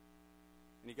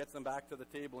 And he gets them back to the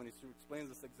table, and he explains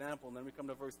this example. And then we come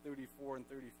to verse 34 and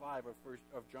 35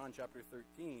 of John chapter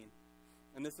 13.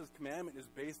 And this commandment is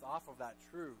based off of that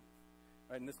truth.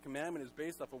 Right? And this commandment is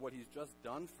based off of what he's just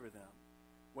done for them.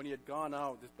 When he had gone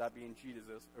out, that being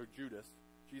Judas,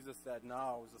 Jesus said,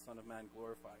 now is the Son of Man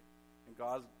glorified. And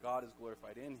God is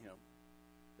glorified in him.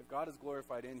 If God is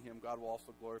glorified in him, God will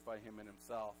also glorify him in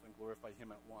himself and glorify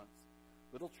him at once.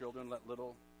 Little children,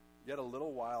 yet a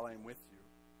little while I am with you.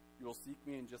 You will seek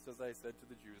me, and just as I said to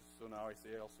the Jews, so now I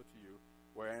say also to you,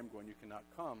 where I am going, you cannot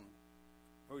come.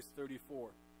 Verse 34,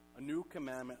 a new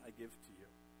commandment I give to you,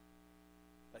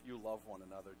 that you love one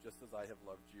another, just as I have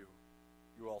loved you.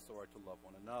 You also are to love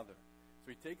one another. So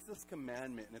he takes this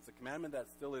commandment, and it's a commandment that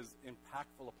still is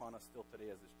impactful upon us still today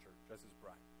as his church, as his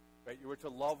bride. Right? You were to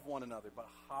love one another, but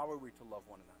how are we to love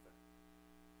one another?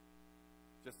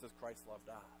 Just as Christ loved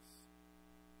us.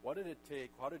 What did it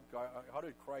take? How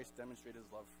did Christ demonstrate his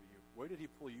love for you? Where did he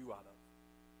pull you out of?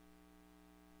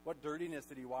 What dirtiness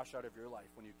did he wash out of your life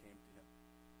when you came to him?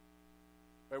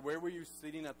 Right, where were you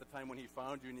sitting at the time when he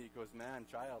found you and he goes, man,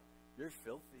 child, you're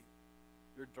filthy.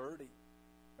 You're dirty.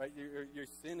 Right? Your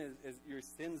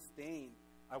sin stained.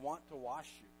 I want to wash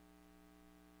you.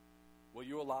 Will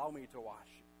you allow me to wash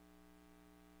you?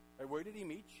 Right, where did he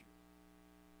meet you?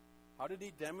 How did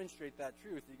he demonstrate that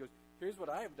truth? He goes, here's what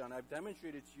I have done. I've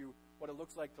demonstrated to you what it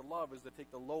looks like to love is to take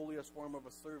the lowliest form of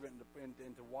a servant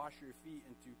and to wash your feet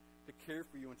and to care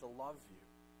for you and to love you.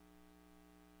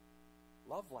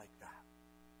 Love like that.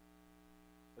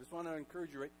 I just want to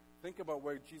encourage you, right? Think about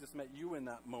where Jesus met you in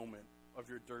that moment of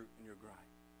your dirt and your grime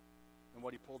and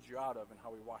what he pulled you out of and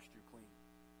how he washed you clean.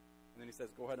 And then he says,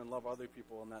 go ahead and love other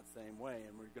people in that same way.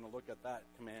 And we're going to look at that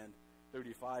command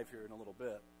 35 here in a little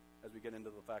bit as we get into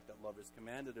the fact that love is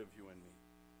commanded of you and me.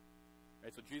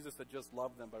 Right, so Jesus had just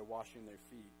loved them by washing their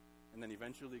feet and then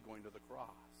eventually going to the cross.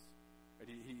 Right,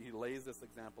 he lays this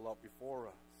example out before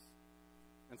us.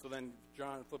 And so then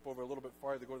John, flip over a little bit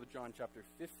farther, go to John chapter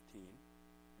 15.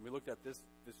 And we looked at this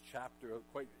chapter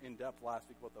quite in depth last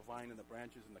week about the vine and the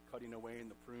branches and the cutting away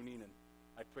and the pruning. And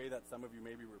I pray that some of you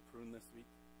maybe were pruned this week.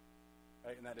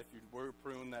 Right, and that if you were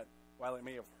pruned, that while it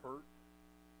may have hurt,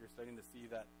 you're starting to see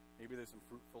that maybe there's some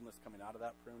fruitfulness coming out of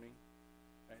that pruning.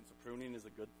 Right, and so pruning is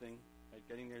a good thing. Right,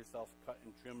 getting yourself cut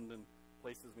and trimmed in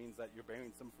places means that you're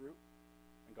bearing some fruit,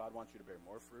 and God wants you to bear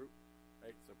more fruit.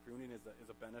 Right, so pruning is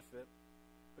a benefit.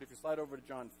 But if you slide over to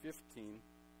John 15,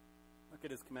 look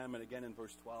at his commandment again in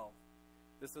verse 12.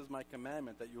 This is my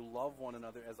commandment, that you love one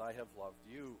another as I have loved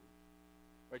you.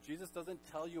 Right, Jesus doesn't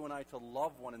tell you and I to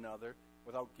love one another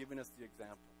without giving us the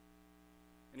example.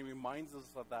 And he reminds us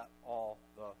of that all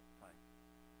the time.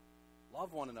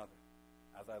 Love one another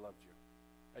as I loved you.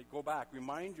 Right, go back.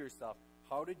 Remind yourself,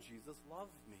 how did Jesus love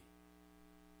me?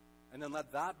 And then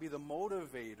let that be the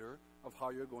motivator of how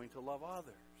you're going to love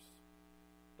others.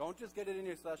 Don't just get it in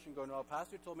your session going, well,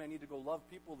 Pastor told me I need to go love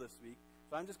people this week,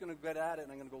 so I'm just going to get at it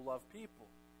and I'm going to go love people.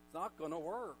 It's not going to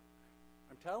work.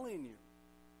 I'm telling you.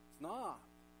 It's not.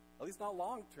 At least not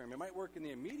long term. It might work in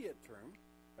the immediate term.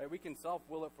 Right? We can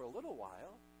self-will it for a little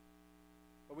while.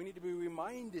 But we need to be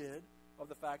reminded of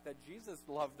the fact that Jesus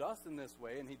loved us in this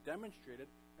way, and he demonstrated,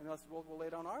 and thus we'll lay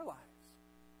down our lives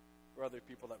for other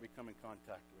people that we come in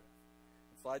contact with.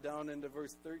 And slide down into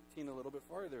verse 13 a little bit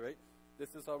farther, right?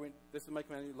 This is my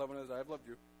command, love one another as I have loved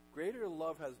you. Greater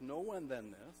love has no one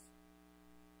than this,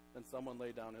 than someone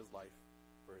lay down his life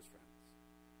for his friends.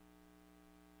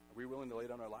 Are we willing to lay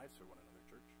down our lives for one another,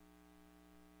 church?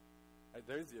 Right,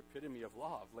 there's the epitome of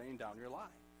love, laying down your life.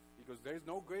 He goes, there's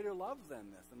no greater love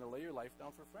than this, than to lay your life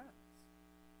down for friends.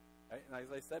 Right? And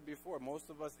as I said before, most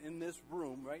of us in this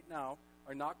room right now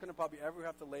are not going to probably ever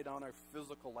have to lay down our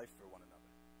physical life for one another.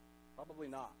 Probably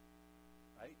not.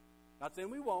 Right? Not saying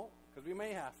we won't, because we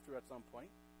may have to at some point.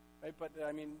 Right? But,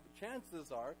 I mean,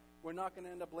 chances are we're not going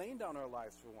to end up laying down our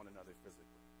lives for one another physically.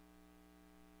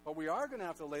 But we are going to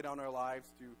have to lay down our lives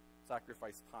to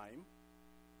sacrifice time,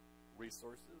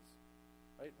 resources,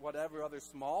 right? Whatever other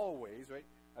small ways, right?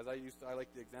 As I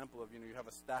like the example of, you have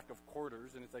a stack of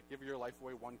quarters, and it's like, give your life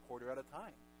away one quarter at a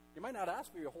time. You might not ask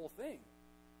for your whole thing.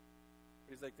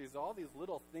 But it's like, there's all these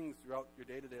little things throughout your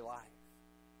day-to-day life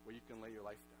where you can lay your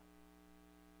life down.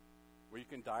 Where you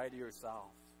can die to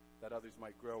yourself, that others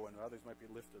might grow and others might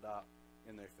be lifted up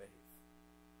in their faith.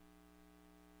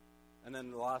 And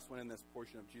then the last one in this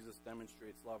portion of Jesus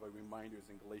demonstrates love, a reminder, is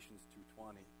in Galatians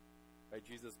 2:20. Right?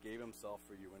 Jesus gave himself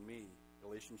for you and me.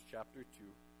 Galatians chapter 2,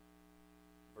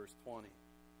 verse 20.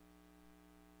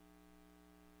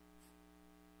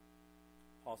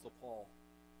 Apostle Paul,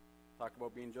 talk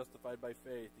about being justified by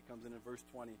faith. He comes in verse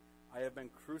 20. I have been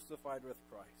crucified with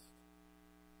Christ.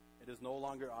 It is no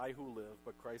longer I who live,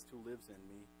 but Christ who lives in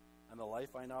me. And the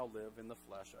life I now live in the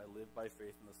flesh, I live by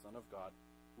faith in the Son of God,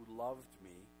 who loved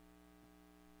me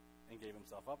and gave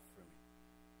himself up for me.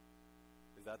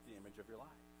 Is that the image of your life?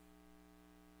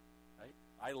 Right?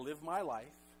 I live my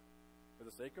life for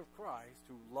the sake of Christ,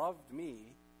 who loved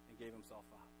me and gave himself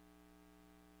up.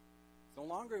 It's no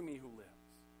longer me who lives.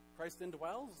 Christ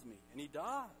indwells me, and he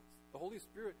does. The Holy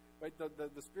Spirit, right?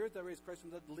 The Spirit that raised Christ from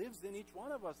the dead lives in each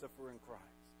one of us if we're in Christ.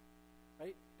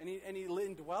 Right? And he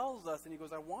indwells us, and he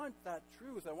goes, I want that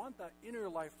truth. I want that inner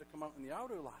life to come out in the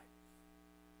outer life.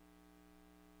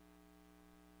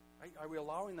 Right? Are we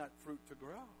allowing that fruit to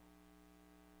grow?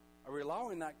 Are we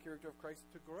allowing that character of Christ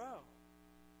to grow?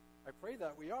 I pray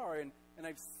that we are, and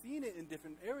I've seen it in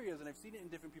different areas, and I've seen it in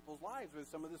different people's lives where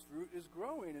some of this fruit is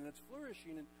growing and it's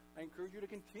flourishing, and I encourage you to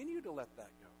continue to let that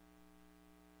go.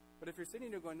 But if you're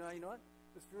sitting there going, no, you know what?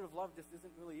 This fruit of love just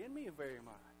isn't really in me very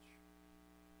much.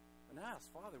 And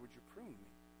ask, Father, would you prune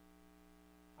me?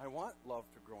 I want love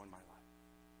to grow in my life.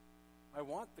 I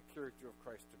want the character of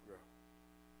Christ to grow.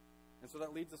 And so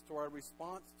that leads us to our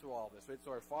response to all this. Right?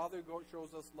 So our Father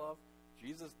shows us love.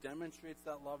 Jesus demonstrates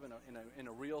that love in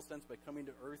a real sense by coming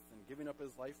to earth and giving up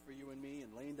his life for you and me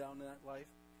and laying down that life.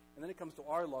 And then it comes to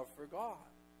our love for God.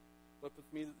 Look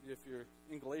with me, if you're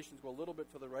in Galatians, go a little bit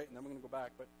to the right, and then we're going to go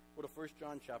back. But go to 1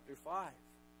 John chapter 5.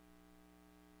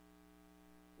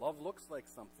 Love looks like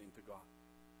something to God.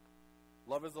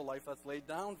 Love is a life that's laid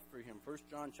down for him. 1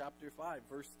 John chapter 5,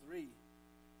 verse 3.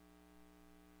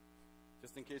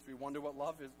 Just in case we wonder what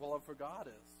love for God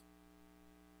is.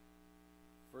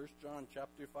 1 John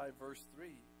chapter 5, verse 3.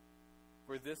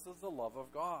 For this is the love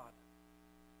of God,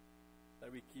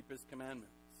 that we keep his commandments,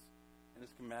 and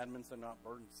his commandments are not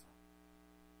burdensome.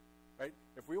 Right?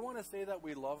 If we want to say that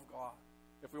we love God,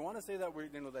 if we want to say that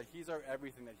that he's our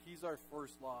everything, that he's our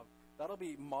first love, that'll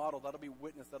be modeled, that'll be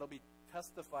witnessed, that'll be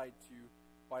testified to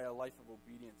by a life of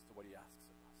obedience to what he asks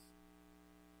of us.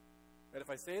 That if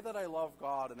I say that I love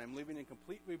God and I'm living in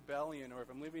complete rebellion, or if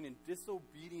I'm living in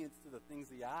disobedience to the things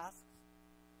he asks,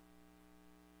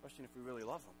 question if we really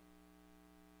love him.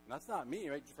 And that's not me,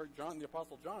 right? For John, the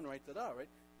Apostle John writes it out, right?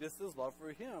 This is love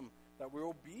for him, that we're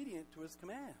obedient to his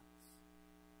commands.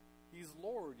 He's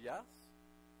Lord, yes?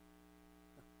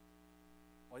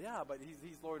 Well, yeah, but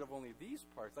he's Lord of only these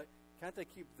parts. Can't I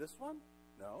keep this one?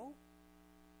 No.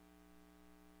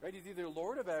 Right? He's either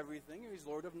Lord of everything or he's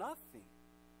Lord of nothing.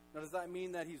 Now, does that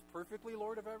mean that he's perfectly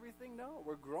Lord of everything? No.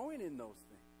 We're growing in those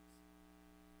things.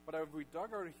 But if we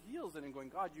dug our heels in and going,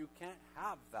 God, you can't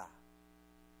have that,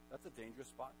 that's a dangerous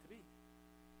spot to be.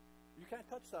 You can't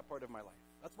touch that part of my life.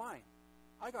 That's mine.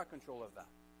 I got control of that.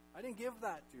 I didn't give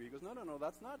that to you. He goes, no,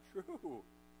 that's not true.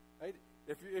 Right?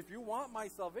 If you want my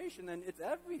salvation, then it's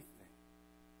everything.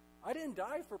 I didn't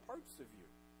die for parts of you.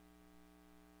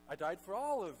 I died for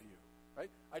all of you. Right?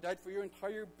 I died for your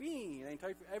entire being. I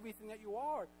died for everything that you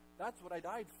are. That's what I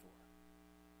died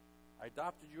for. I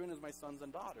adopted you in as my sons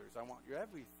and daughters. I want your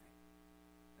everything.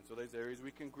 And so there's areas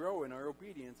we can grow in our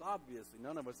obedience, obviously.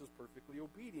 None of us is perfectly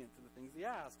obedient to the things he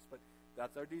asks, but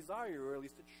that's our desire, or at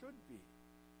least it should be,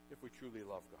 if we truly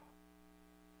love God.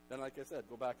 Then, like I said,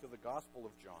 go back to the Gospel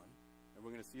of John, and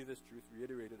we're going to see this truth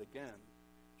reiterated again.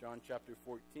 John chapter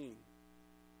 14.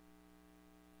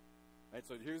 Right,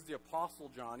 so here's the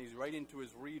Apostle John. He's writing to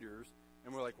his readers,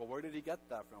 and we're like, well, where did he get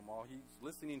that from? Well, he's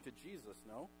listening to Jesus,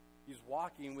 no? He's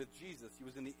walking with Jesus. He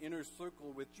was in the inner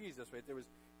circle with Jesus, right?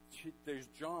 There's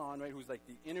John, right, who's like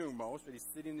the innermost, right? He's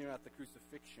sitting there at the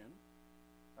crucifixion,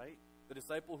 right? The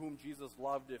disciple whom Jesus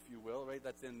loved, if you will, right?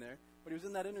 That's in there. But he was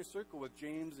in that inner circle with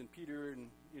James and Peter, and,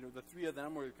 the three of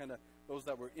them were kind of those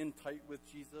that were in tight with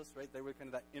Jesus, right? They were kind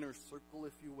of that inner circle,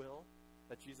 if you will,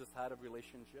 that Jesus had of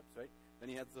relationships, right? Then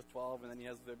he has the 12, and then he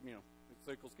has the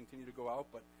circles continue to go out.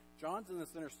 But John's in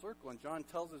this inner circle, and John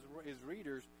tells his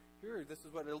readers, here, this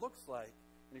is what it looks like.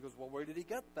 And he goes, well, where did he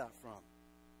get that from?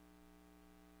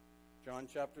 John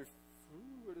chapter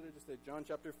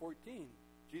 14.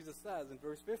 Jesus says in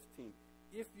verse 15,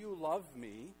 if you love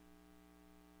me,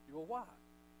 you will what?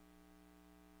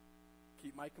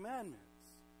 Keep my commandments.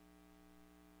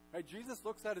 Right? Jesus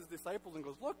looks at his disciples and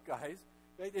goes, look, guys,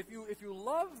 right, if you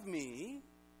love me,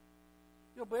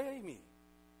 you'll obey me.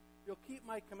 You'll keep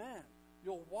my command.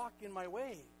 You'll walk in my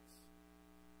ways.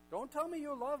 Don't tell me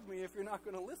you love me if you're not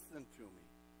going to listen to me,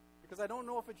 because I don't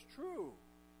know if it's true.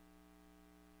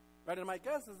 Right? And my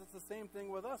guess is it's the same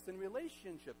thing with us in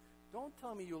relationships. don't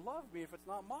tell me you love me if it's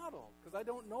not modeled, because I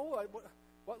don't know.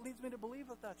 What leads me to believe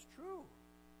that that's true?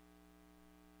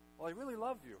 Well, I really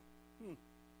love you.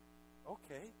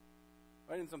 Okay.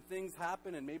 Right, and some things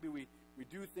happen, and maybe we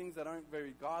do things that aren't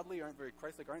very godly, aren't very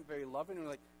Christ-like, aren't very loving, and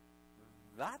we're like,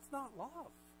 that's not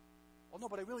love. Oh, no,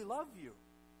 but I really love you.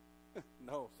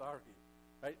 No, sorry.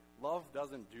 Right? Love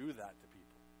doesn't do that to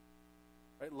people.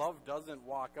 Right? Love doesn't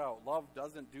walk out. Love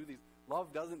doesn't do these.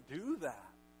 Love doesn't do that.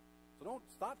 So don't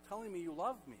stop telling me you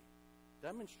love me.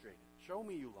 Demonstrate it. Show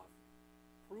me you love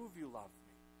me. Prove you love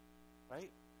me.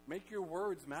 Right? Make your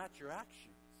words match your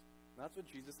actions. And that's what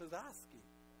Jesus is asking.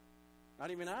 Not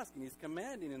even asking, he's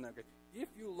commanding in that way. If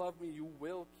you love me, you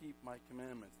will keep my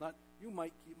commandments. Not, you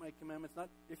might keep my commandments. Not,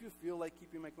 if you feel like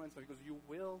keeping my commandments. He goes, you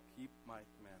will keep my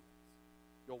commandments.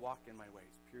 You'll walk in my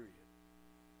ways, period.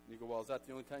 And you go, well, is that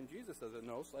the only time Jesus says it?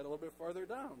 No, slide a little bit farther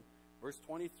down. Verse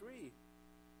 23.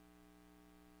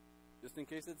 Just in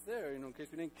case it's there, in case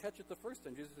we didn't catch it the first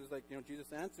time. Jesus is like,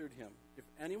 Jesus answered him, if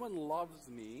anyone loves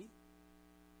me,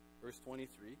 verse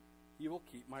 23, he will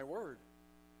keep my word.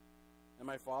 And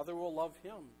my Father will love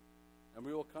him, and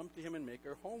we will come to him and make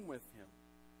our home with him.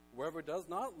 Whoever does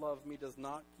not love me does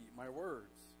not keep my words.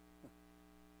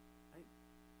 Right?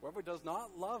 Whoever does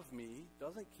not love me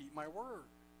doesn't keep my word.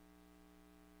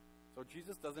 So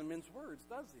Jesus doesn't mince words,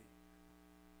 does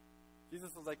he?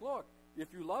 Jesus is like, look, if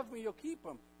you love me, you'll keep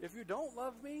them. If you don't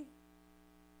love me,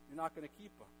 you're not going to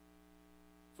keep them.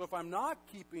 So if I'm not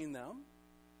keeping them,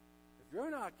 if you're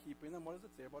not keeping them, what does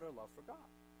it say about our love for God?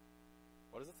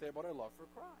 What does it say about our love for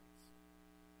Christ?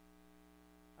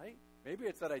 Right? Maybe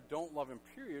it's that I don't love him,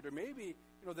 period. Or maybe,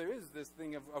 there is this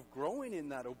thing of growing in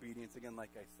that obedience, again,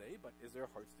 like I say, but is there a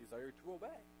heart's desire to obey?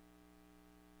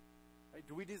 Right?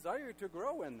 Do we desire to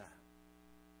grow in that?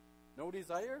 No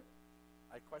desire?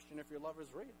 I question if your love is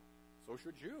real. So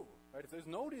should you. Right? If there's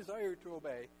no desire to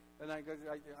obey, then I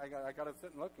got to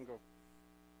sit and look and go,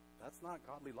 that's not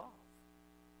godly love.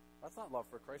 That's not love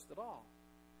for Christ at all.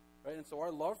 Right? And so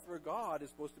our love for God is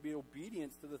supposed to be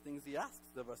obedience to the things he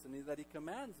asks of us and that he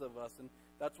commands of us. And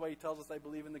that's why he tells us, I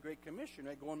believe in the Great Commission,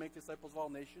 right? Go and make disciples of all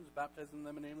nations, baptizing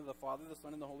them in the name of the Father, the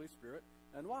Son, and the Holy Spirit.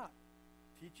 And what?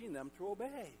 Teaching them to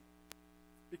obey.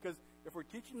 Because if we're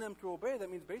teaching them to obey, that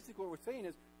means basically what we're saying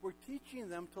is we're teaching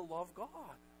them to love God.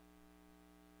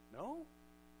 No?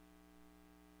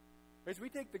 As we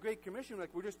take the Great Commission, like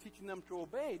we're just teaching them to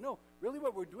obey. No, really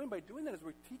what we're doing by doing that is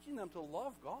we're teaching them to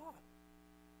love God.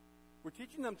 We're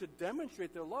teaching them to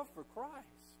demonstrate their love for Christ.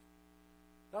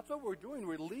 That's what we're doing.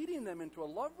 We're leading them into a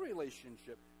love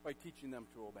relationship by teaching them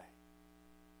to obey.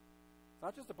 It's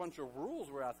not just a bunch of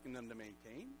rules we're asking them to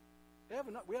maintain.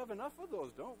 We have enough of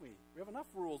those, don't we? We have enough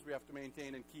rules we have to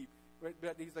maintain and keep.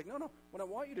 But he's like, no. What I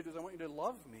want you to do is I want you to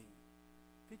love me.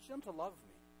 Teach them to love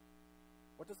me.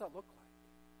 What does that look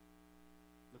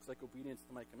like? It looks like obedience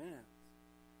to my commands.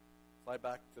 Slide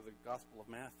back to the Gospel of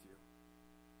Matthew.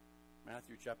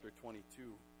 Matthew chapter 22.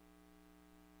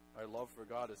 Our love for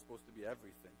God is supposed to be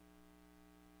everything.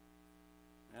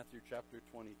 Matthew chapter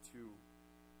 22.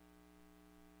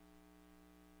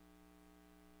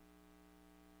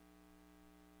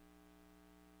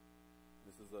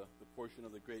 This is the portion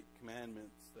of the great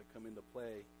commandments that come into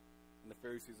play. And the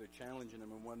Pharisees are challenging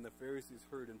him. And when the Pharisees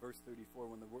heard, in verse 34,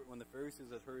 when the Pharisees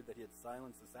had heard that he had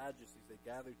silenced the Sadducees, they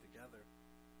gathered together.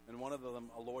 And one of them,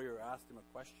 a lawyer, asked him a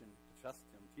question to test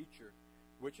him. Teacher,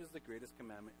 which is the greatest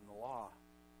commandment in the law?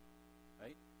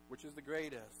 Right? Which is the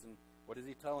greatest? And what does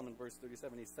he tell him in verse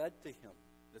 37? He said to him,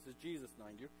 this is Jesus,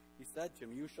 mind you, he said to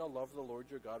him, you shall love the Lord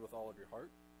your God with all of your heart,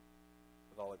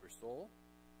 with all of your soul,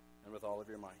 and with all of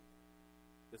your mind.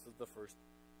 This is the first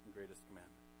and greatest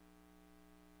commandment.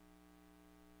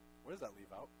 What does that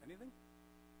leave out? Anything?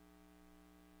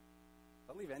 Does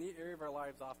that leave any area of our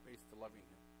lives off base to loving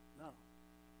him? No.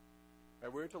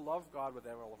 Right, we're to love God with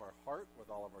all of our heart, with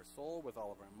all of our soul, with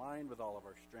all of our mind, with all of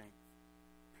our strength.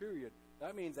 Period.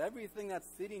 That means everything that's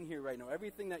sitting here right now,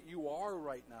 everything that you are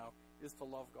right now, is to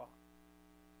love God.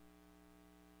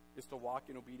 Is to walk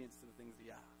in obedience to the things he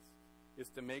asks. Is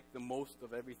to make the most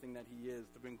of everything that he is,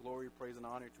 to bring glory, praise, and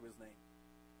honor to his name.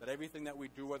 That everything that we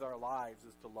do with our lives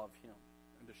is to love him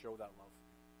and to show that love.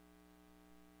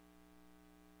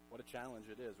 What a challenge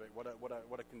it is, right?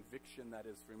 What a conviction that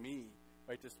is for me.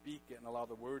 Right, to speak it and allow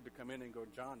the word to come in and go,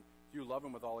 John, do you love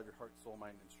him with all of your heart, soul,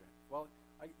 mind, and strength? Well,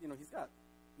 he's got,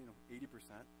 80%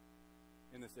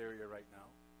 in this area right now.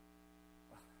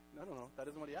 No, that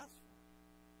isn't what he asked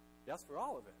for. He asked for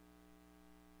all of it.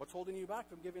 What's holding you back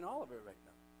from giving all of it right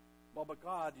now? Well, but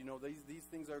God, these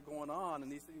things are going on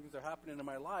and these things are happening in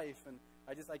my life and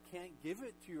I can't give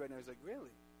it to you right now. He's like,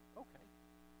 really? Okay.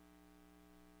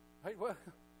 Right, well,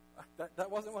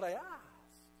 that wasn't what I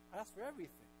asked. I asked for everything.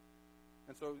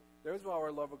 And so there's how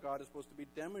our love of God is supposed to be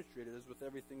demonstrated, is with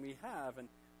everything we have. And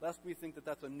lest we think that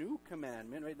that's a new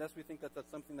commandment, right? Lest we think that that's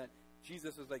something that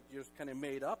Jesus is like just kind of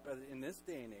made up in this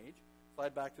day and age.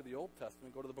 Slide back to the Old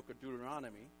Testament. Go to the book of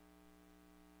Deuteronomy.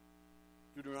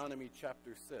 Deuteronomy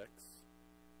chapter 6.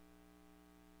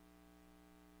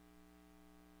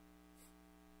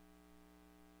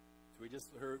 So we just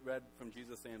read from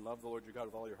Jesus saying, love the Lord your God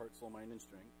with all your heart, soul, mind, and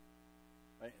strength.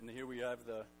 Right? And here we have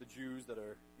the Jews that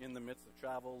are in the midst of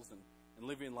travels and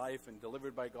living life and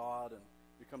delivered by God. And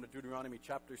we come to Deuteronomy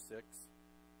chapter 6.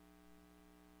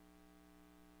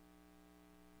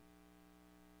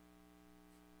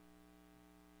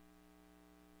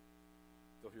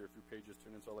 Still here a few pages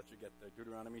turning, so I'll let you get there.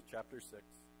 Deuteronomy chapter 6.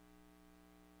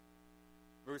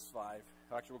 Verse 5.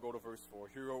 Actually, we'll go to verse 4.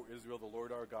 Hear, O Israel, the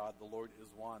Lord our God, the Lord is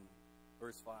one.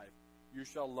 Verse 5. You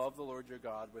shall love the Lord your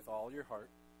God with all your heart,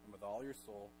 and with all your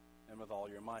soul, and with all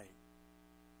your might.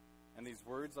 And these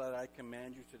words that I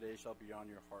command you today shall be on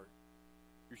your heart.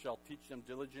 You shall teach them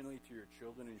diligently to your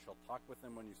children, and you shall talk with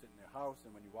them when you sit in your house,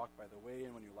 and when you walk by the way,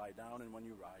 and when you lie down, and when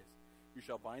you rise. You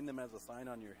shall bind them as a sign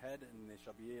on your head, and they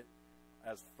shall be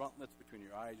as frontlets between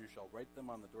your eyes. You shall write them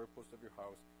on the doorposts of your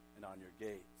house and on your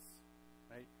gates.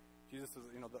 Right? Jesus says,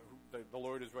 the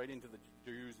Lord is writing to the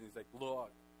Jews, and he's like,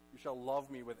 look, you shall love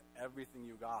me with everything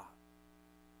you got.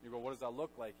 You go, what does that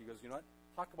look like? He goes, you know what?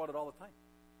 Talk about it all the time.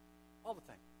 All the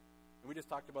time. And we just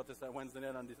talked about this at Wednesday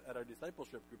night at our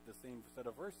discipleship group, the same set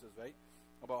of verses, right?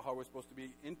 About how we're supposed to be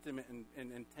intimate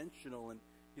and intentional. And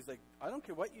he's like, I don't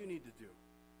care what you need to do.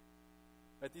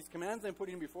 That these commands I'm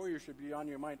putting before you should be on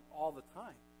your mind all the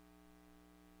time.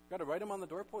 You've got to write them on the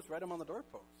doorpost, write them on the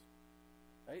doorpost.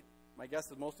 Right? My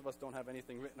guess is most of us don't have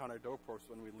anything written on our doorposts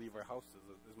when we leave our houses,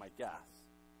 is my guess.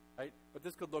 Right? But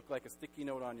this could look like a sticky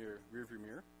note on your rearview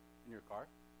mirror in your car.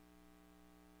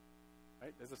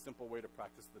 Right? There's a simple way to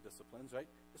practice the disciplines, right?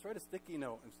 Just write a sticky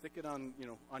note and stick it on,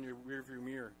 on your rearview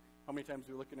mirror. How many times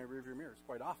do we look in our rearview mirrors?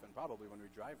 Quite often, probably, when we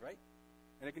drive, right?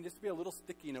 And it can just be a little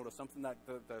sticky note of something that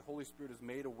the Holy Spirit has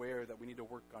made aware that we need to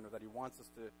work on, or that he wants us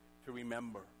to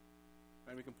remember.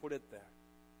 And we can put it there.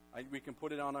 We can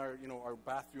put it on our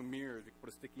bathroom mirrors. We can put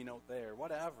a sticky note there,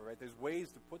 whatever, right? There's ways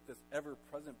to put this ever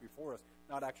present before us,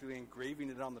 not actually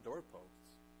engraving it on the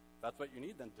doorposts. That's what you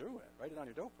need, then do it. Write it on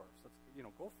your doorpost.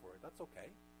 Go for it. That's okay,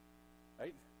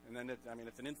 right? And then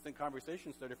it's an instant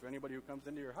conversation starter for anybody who comes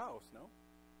into your house. No,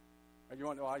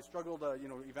 and I struggle to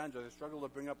evangelize. I struggle to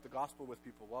bring up the gospel with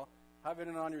people. Well, have it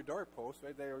on your doorpost,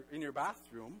 right there in your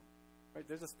bathroom, right?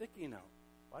 There's a sticky note.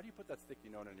 Why do you put that sticky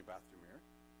note on your bathroom mirror?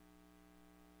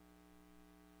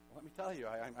 Well, let me tell you,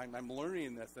 I'm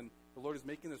learning this, and the Lord is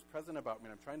making this present about me,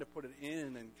 and I'm trying to put it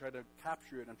in and try to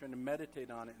capture it. I'm trying to meditate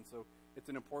on it, and so it's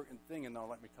an important thing, and now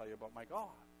let me tell you about my God.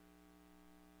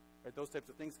 Right? Those types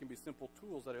of things can be simple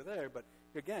tools that are there, but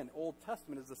again, Old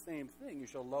Testament is the same thing. You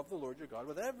shall love the Lord your God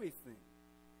with everything.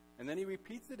 And then he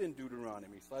repeats it in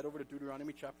Deuteronomy. Slide over to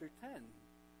Deuteronomy chapter 10.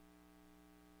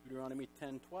 Deuteronomy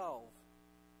 10:12.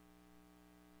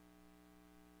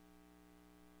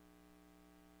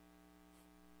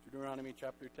 Deuteronomy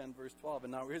chapter 10, verse 12.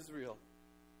 And now, Israel,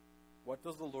 what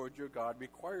does the Lord your God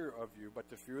require of you but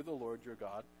to fear the Lord your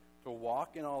God, to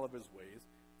walk in all of his ways,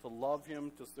 to love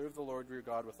him, to serve the Lord your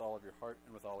God with all of your heart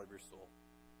and with all of your soul,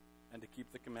 and to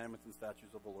keep the commandments and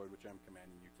statutes of the Lord which I am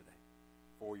commanding you today,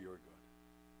 for your good.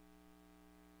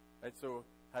 Right, so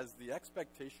has the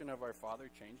expectation of our Father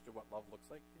changed to what love looks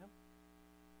like to him?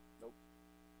 Nope.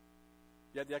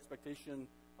 He had the expectation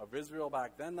of Israel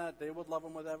back then that they would love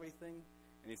him with everything.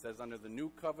 And he says, under the new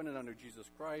covenant, under Jesus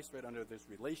Christ, right, under this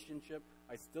relationship,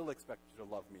 I still expect you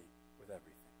to love me with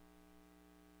everything.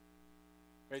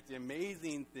 Right? The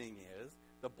amazing thing is,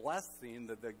 the blessing,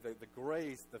 the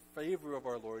grace, the favor of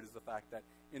our Lord is the fact that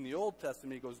in the Old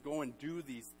Testament, he goes, go and do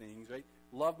these things, right?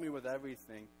 Love me with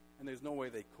everything. And there's no way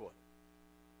they could.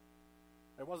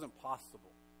 It wasn't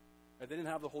possible. Right? They didn't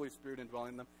have the Holy Spirit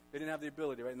indwelling them. They didn't have the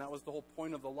ability, right? And that was the whole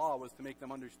point of the law, was to make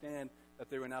them understand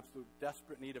that they were in absolute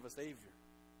desperate need of a Savior.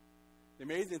 The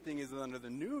amazing thing is that under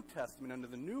the New Testament, under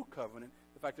the New Covenant,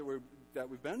 the fact that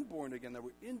we've been born again, that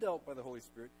we're indwelt by the Holy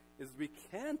Spirit, is we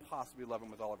can possibly love him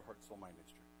with all of our heart, soul, mind, and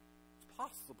strength. It's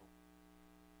possible.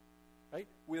 Right?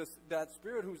 That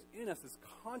Spirit who's in us is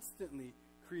constantly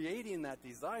creating that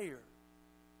desire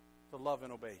to love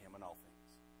and obey him in all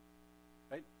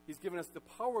things. Right? He's given us the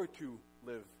power to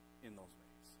live in those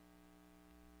ways.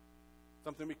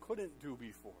 Something we couldn't do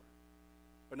before.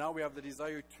 But now we have the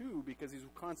desire to, because he's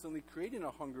constantly creating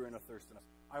a hunger and a thirst in us.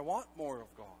 I want more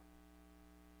of God.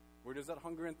 Where does that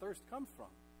hunger and thirst come from?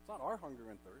 It's not our hunger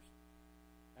and thirst.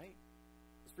 Right?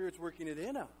 The Spirit's working it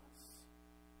in us.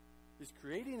 He's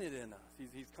creating it in us.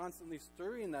 He's constantly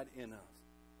stirring that in us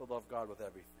to love God with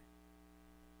everything.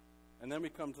 And then we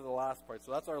come to the last part.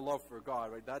 So that's our love for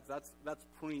God, right? That's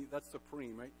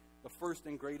supreme, right? The first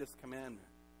and greatest commandment.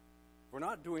 If we're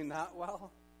not doing that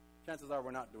well, chances are we're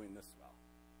not doing this well.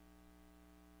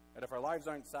 And if our lives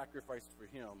aren't sacrificed for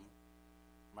Him,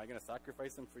 am I going to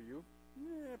sacrifice them for you?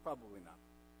 Probably not.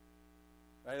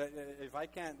 Right? If I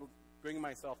can't bring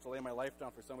myself to lay my life down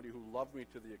for somebody who loved me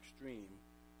to the extreme,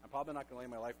 I'm probably not going to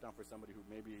lay my life down for somebody who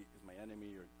maybe is my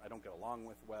enemy or I don't get along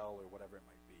with well or whatever it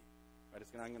might be. Right?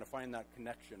 I'm going to find that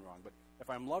connection wrong. But if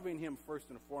I'm loving Him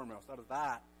first and foremost, out of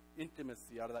that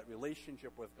intimacy, out of that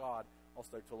relationship with God, I'll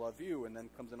start to love you, and then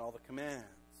comes in all the commands.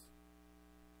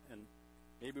 And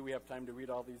maybe we have time to read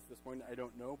all these this morning. I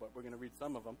don't know, but we're going to read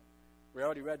some of them. We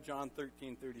already read John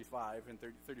 13:35 and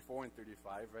 34 and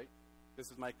 35, right?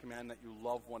 This is my command, that you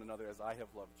love one another as I have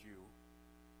loved you.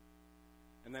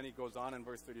 And then he goes on in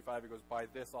verse 35, he goes, by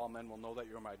this all men will know that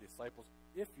you are my disciples,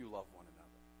 if you love one another.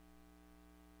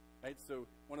 Right? So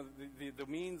one of the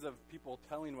means of people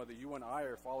telling whether you and I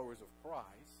are followers of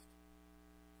Christ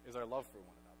is our love for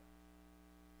one another.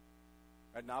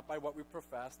 Right? Not by what we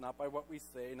profess, not by what we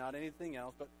say, not anything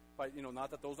else, but by, not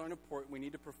that those aren't important. We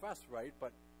need to profess, right?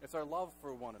 But it's our love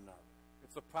for one another.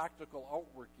 It's the practical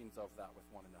outworkings of that with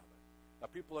one another.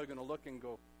 That people are going to look and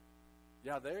go,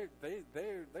 yeah,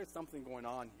 there's something going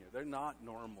on here. They're not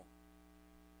normal.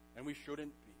 And we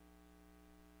shouldn't be.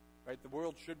 Right? The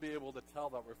world should be able to tell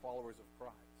that we're followers of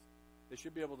Christ. They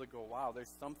should be able to go, wow,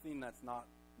 there's something that's not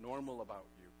normal about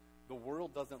you. The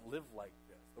world doesn't live like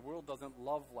this. The world doesn't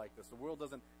love like this. The world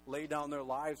doesn't lay down their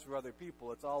lives for other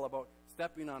people. It's all about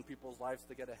stepping on people's lives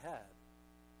to get ahead.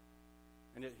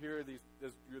 And yet here are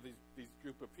these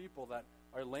group of people that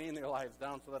are laying their lives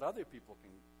down so that other people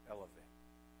can elevate.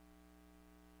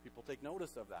 People take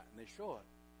notice of that, and they show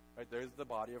it. Right? There's the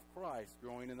body of Christ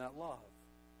growing in that love.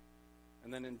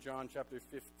 And then in John chapter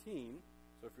 15,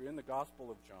 so if you're in the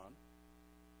Gospel of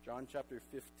John chapter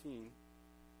 15,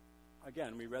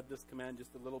 again, we read this command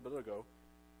just a little bit ago.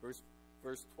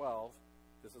 Verse 12,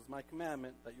 this is my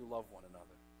commandment, that you love one another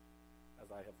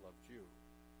as I have loved you.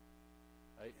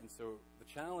 Right? And so the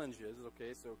challenge is,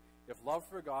 okay, so if love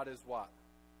for God is what?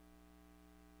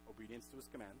 Obedience to His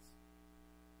commands.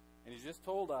 And He's just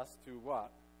told us to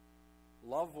what?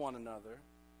 Love one another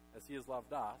as He has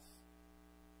loved us.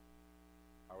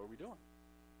 How are we doing?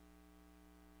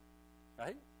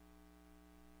 Right?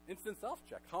 Instant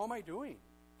self-check. How am I doing?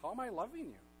 How am I loving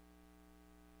you?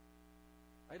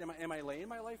 Right? Am I laying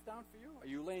my life down for you? Are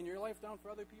you laying your life down for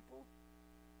other people?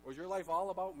 Or is your life all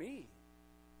about me?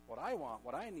 What I want,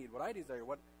 what I need, what I desire.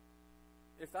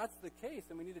 If that's the case,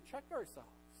 then we need to check ourselves.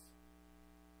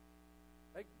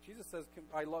 Like Jesus says,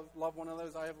 I love one another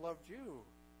as I have loved you.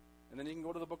 And then you can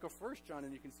go to the book of 1 John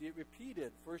and you can see it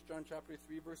repeated. 1 John chapter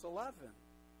 3, verse 11.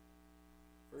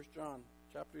 1 John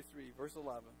chapter 3, verse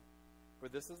 11. For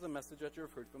this is the message that you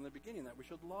have heard from the beginning, that we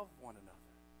should love one another.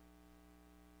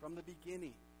 From the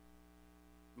beginning.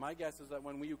 My guess is that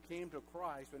when you came to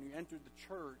Christ, when you entered the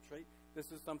church, right,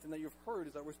 this is something that you've heard,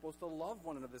 is that we're supposed to love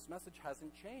one another. This message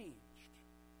hasn't changed.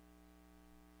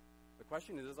 The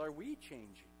question is are we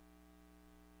changing?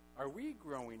 Are we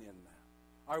growing in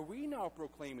that? Are we now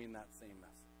proclaiming that same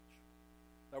message?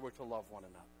 That we're to love one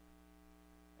another.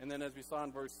 And then as we saw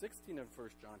in verse 16 of 1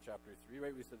 John chapter 3,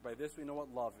 right, we said, by this we know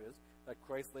what love is, that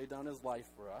Christ laid down His life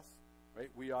for us. Right?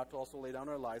 We ought to also lay down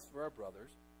our lives for our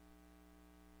brothers.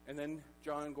 And then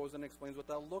John goes and explains what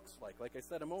that looks like. Like I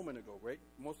said a moment ago, right?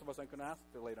 Most of us aren't going to ask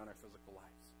to lay down our physical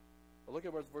lives. But look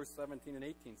at what verse 17 and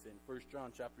 18 say in 1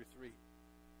 John chapter 3.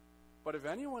 But if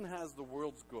anyone has the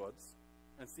world's goods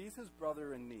and sees his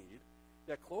brother in need,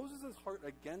 yet closes his heart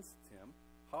against him,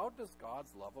 how does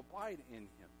God's love abide in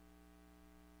him?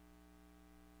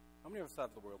 How many of us have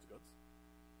the world's goods?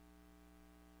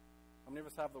 How many of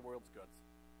us have the world's goods?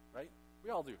 Right?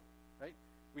 We all do. Right?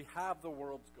 We have the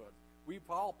world's goods. We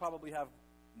all probably have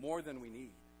more than we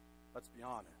need. Let's be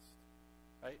honest.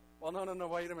 Right? Well, no,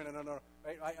 wait a minute, no.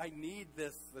 Right? I need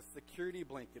this security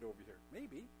blanket over here.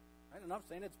 Maybe. Right? I'm not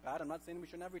saying it's bad. I'm not saying we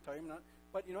shouldn't have retirement.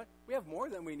 But you know what? We have more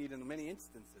than we need in many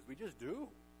instances. We just do.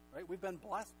 Right? We've been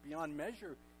blessed beyond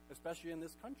measure, especially in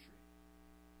this country.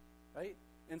 Right?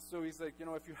 And so he's like,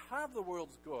 if you have the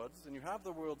world's goods and you have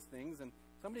the world's things and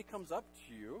somebody comes up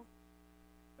to you,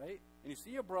 right, and you see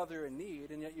your brother in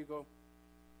need and yet you go,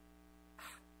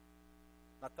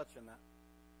 not touching that.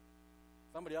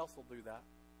 Somebody else will do that.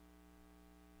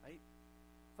 Right?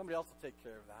 Somebody else will take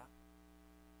care of that.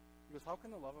 He goes, how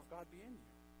can the love of God be in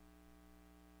you?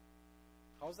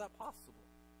 How is that possible?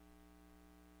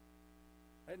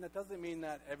 Right? And that doesn't mean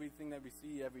that everything that we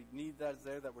see, every need that's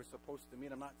there that we're supposed to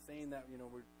meet. I'm not saying that,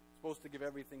 we're supposed to give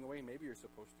everything away. Maybe you're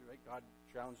supposed to, right? God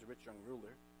challenged the rich young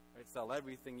ruler, right? Sell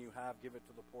everything you have, give it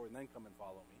to the poor, and then come and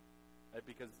follow me, right?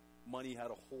 Because money had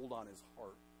a hold on his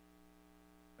heart.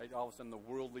 Right? All of a sudden, the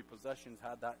worldly possessions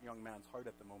had that young man's heart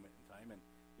at the moment in time. And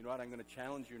you know what? I'm going to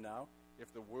challenge you now.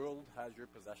 If the world has your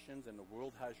possessions and the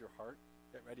world has your heart,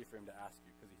 get ready for him to ask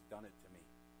you, because he's done it to me.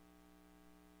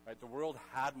 Right? The world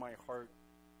had my heart,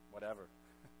 whatever,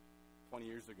 20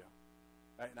 years ago.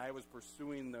 Right? And I was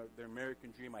pursuing the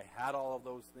American dream. I had all of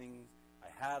those things.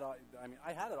 I had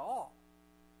it all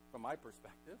from my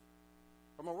perspective,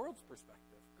 from a world's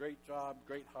perspective. Great job,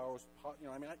 great house,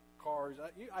 cars.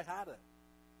 I had it.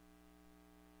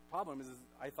 The problem is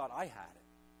I thought I had it.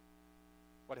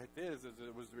 What it is it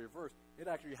was the reverse. It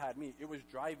actually had me. It was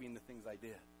driving the things I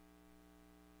did.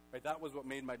 Right? That was what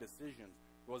made my decisions.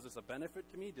 Was this a benefit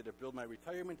to me? Did it build my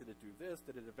retirement? Did it do this?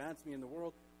 Did it advance me in the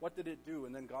world? What did it do?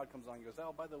 And then God comes on and goes,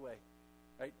 oh, by the way,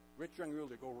 right? Rich young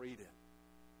ruler, go read it.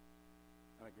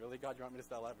 I'm like, really, God, you want me to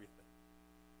sell everything?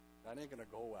 That ain't going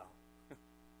to go well.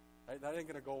 Right? That ain't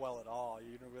going to go well at all.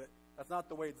 That's not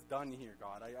the way it's done here,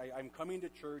 God. I'm coming to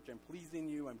church. I'm pleasing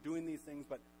you. I'm doing these things,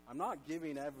 but I'm not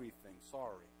giving everything.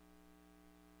 Sorry.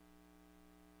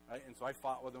 Right? And so I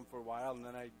fought with him for a while, and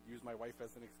then I used my wife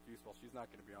as an excuse. Well, she's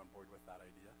not going to be on board with that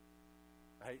idea.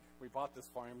 Right? We bought this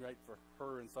farm, right, for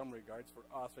her in some regards, for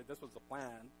us. Right? This was the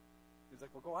plan. He's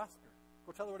like, well, go ask her.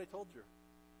 Go tell her what I told you.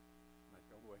 I'm like,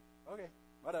 oh, boy. Okay,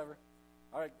 whatever.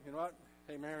 All right, you know what?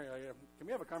 Hey, Mary, can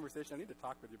we have a conversation? I need to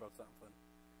talk with you about something.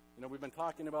 We've been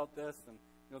talking about this, and,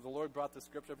 the Lord brought this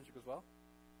scripture up, and she goes, well,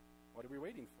 what are we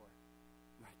waiting for?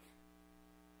 I'm like,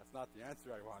 that's not the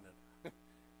answer I wanted.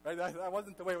 Right? That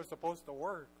wasn't the way it was supposed to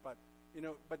work, but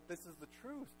this is the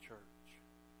truth, church.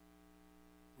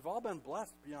 We've all been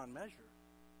blessed beyond measure.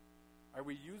 Are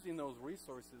we using those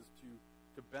resources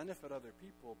to benefit other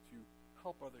people, to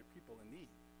help other people in need?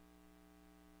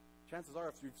 Chances are,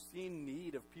 if you've seen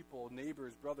need of people,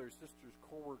 neighbors, brothers, sisters,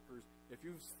 co-workers, if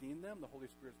you've seen them, the Holy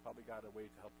Spirit's probably got a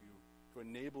way to help you, to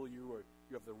enable you, or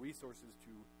you have the resources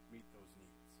to meet those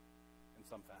needs in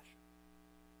some fashion.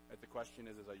 Right? The question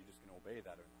is are you just going to obey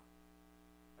that or not?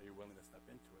 Are you willing to step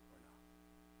into it or not?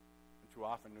 And too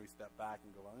often we step back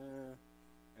and go,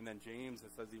 And then James,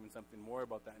 it says even something more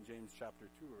about that in James chapter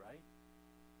 2, right?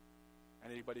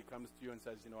 And anybody comes to you and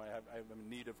says, I have a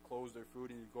need of clothes or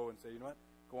food, and you go and say, you know what?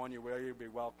 Go on your way, you'll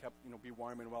be well kept, be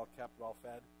warm and well kept, well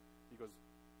fed. He goes,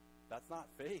 that's not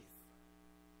faith.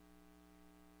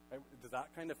 Right? Does that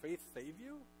kind of faith save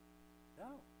you? No.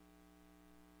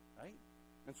 Right?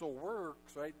 And so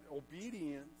works, right?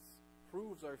 Obedience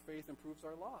proves our faith and proves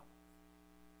our love.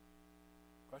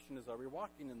 The question is, are we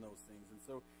walking in those things? And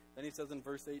so then he says in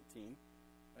verse 18,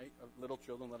 right? Little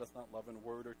children, let us not love in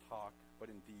word or talk, but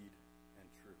in deed and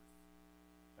truth.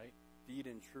 Right? Deed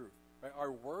and truth. Right?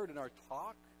 Our word and our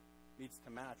talk needs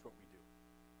to match what we do.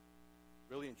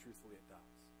 Really and truthfully, it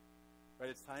does. Right?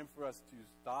 It's time for us to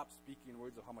stop speaking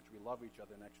words of how much we love each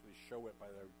other and actually show it by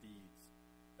our deeds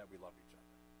that we love each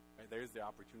other. Right? There's the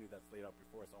opportunity that's laid out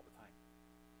before us all the time.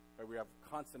 Right? We have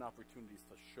constant opportunities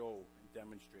to show and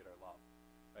demonstrate our love.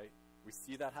 Right? We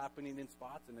see that happening in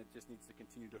spots, and it just needs to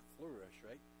continue to flourish.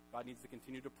 Right? God needs to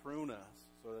continue to prune us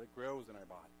so that it grows in our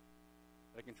body.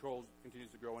 That it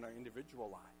continues to grow in our individual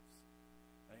lives.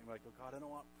 Right? And we're like, oh, God, I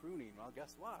don't want pruning. Well,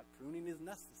 guess what? Pruning is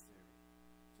necessary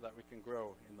so that we can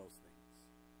grow in those things.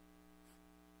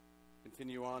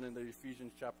 Continue on in the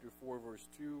Ephesians chapter 4, verse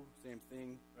 2. Same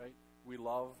thing, right? We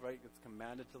love, right? It's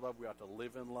commanded to love. We ought to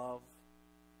live in love.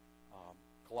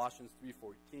 Colossians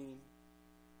 3:14.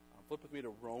 Flip with me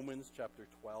to Romans chapter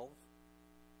 12.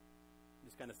 I'm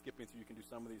just kind of skipping through. You can do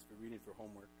some of these for reading for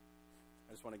homework.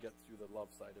 I just want to get through the love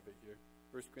side of it here.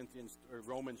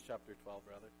 Romans chapter 12,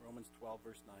 rather. Romans 12,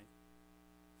 verse 9.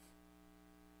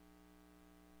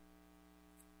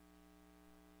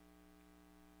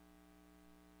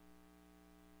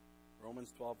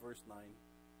 Romans 12, verse 9.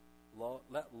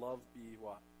 Let love be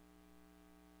what?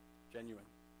 Genuine,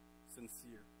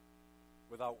 sincere,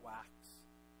 without wax.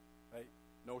 Right?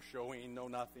 No showing, no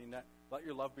nothing. Let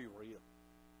your love be real.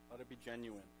 Let it be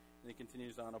genuine. And he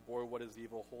continues on, abhor what is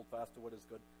evil, hold fast to what is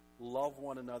good. Love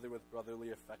one another with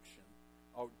brotherly affection.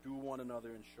 Outdo one another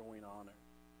in showing honor.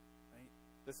 Right?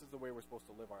 This is the way we're supposed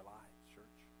to live our lives, church.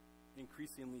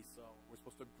 Increasingly so. We're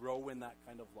supposed to grow in that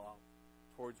kind of love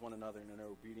towards one another and in our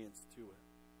obedience to it.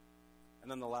 And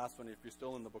then the last one, if you're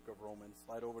still in the book of Romans,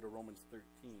 slide over to Romans 13.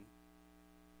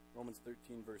 Romans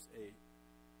 13, verse 8.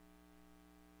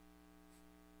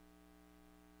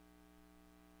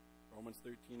 Romans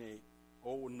 13:8.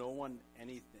 Owe no one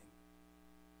anything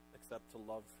except to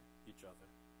love each other.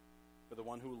 For the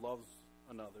one who loves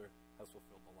another has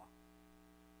fulfilled the law.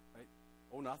 Right?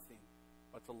 Owe nothing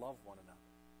but to love one another.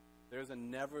 There's a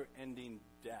never-ending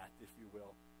debt, if you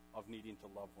will, of needing to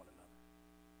love one another.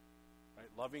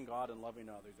 Right? Loving God and loving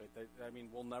others. Right?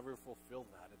 We'll never fulfill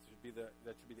that.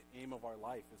 That should be the aim of our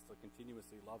life, is to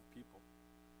continuously love people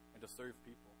and to serve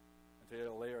people and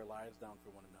to lay our lives down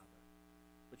for one another.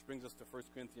 Which brings us to 1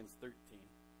 Corinthians 13.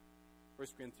 1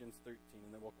 Corinthians 13,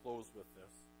 and then we'll close with this.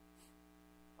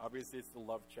 Obviously, it's the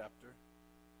love chapter.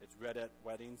 It's read at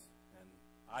weddings, and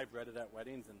I've read it at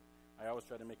weddings, and I always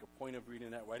try to make a point of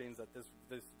reading at weddings that this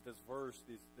verse,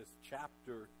 this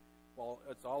chapter, while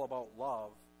it's all about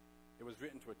love, it was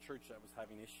written to a church that was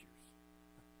having issues.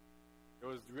 It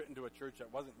was written to a church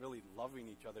that wasn't really loving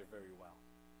each other very well.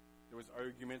 There was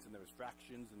arguments, and there was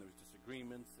fractions, and there was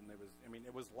disagreements, and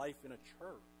it was life in a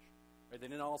church. Right? They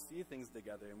didn't all see things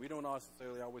together, and we don't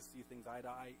necessarily always see things eye to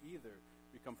eye either.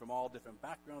 We come from all different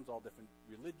backgrounds, all different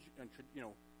religion,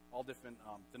 all different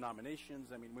denominations.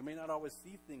 We may not always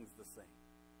see things the same.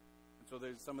 And so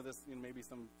there's some of this, maybe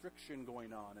some friction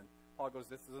going on. And Paul goes,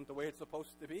 this isn't the way it's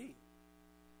supposed to be.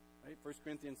 Right? 1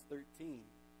 Corinthians 13.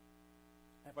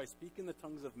 If I speak in the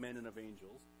tongues of men and of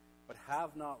angels, but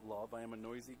have not love, I am a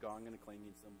noisy gong and a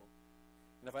clanging cymbal.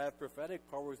 And if I have prophetic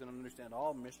powers and understand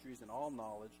all mysteries and all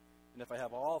knowledge, and if I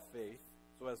have all faith,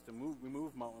 so as to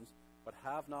remove mountains, but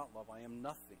have not love, I am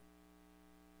nothing.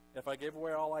 If I give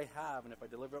away all I have, and if I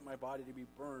deliver up my body to be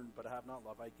burned, but have not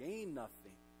love, I gain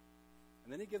nothing.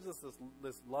 And then he gives us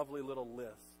this lovely little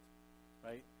list,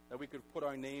 right, that we could put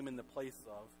our name in the place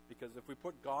of, because if we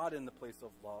put God in the place of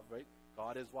love, right,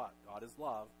 God is what? God is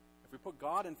love. If we put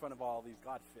God in front of all these,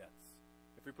 God fits.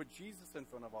 If we put Jesus in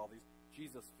front of all these,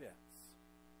 Jesus fits.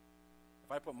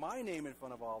 If I put my name in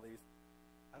front of all these,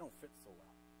 I don't fit so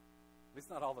well. At least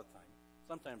not all the time.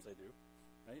 Sometimes I do,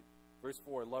 right? Verse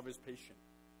 4, love is patient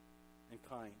and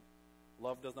kind.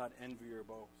 Love does not envy or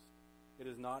boast. It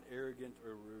is not arrogant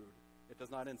or rude. It does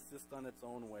not insist on its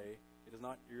own way. It is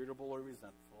not irritable or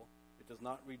resentful. It does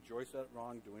not rejoice at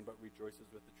wrongdoing, but rejoices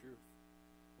with the truth.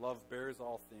 Love bears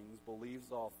all things,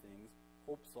 believes all things,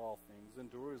 hopes all things,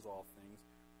 endures all things.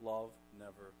 Love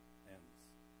never ends.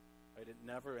 Right? It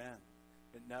never ends.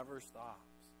 It never stops.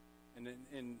 And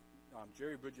in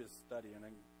Jerry Bridges' study, and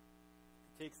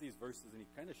he takes these verses and he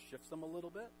kind of shifts them a little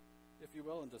bit, if you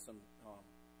will, into some,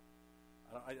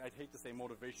 I'd hate to say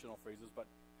motivational phrases, but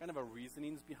kind of a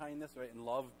reasonings behind this, right? And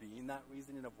love being that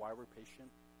reasoning of why we're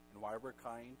patient and why we're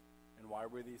kind and why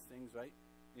we're these things, right?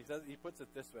 And he puts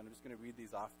it this way, and I'm just going to read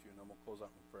these off to you, and then we'll close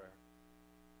out in prayer.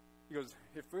 He goes,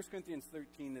 if 1 Corinthians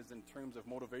 13 is in terms of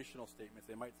motivational statements,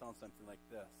 they might sound something like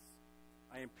this.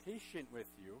 I am patient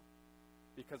with you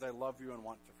because I love you and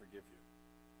want to forgive you.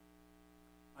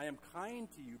 I am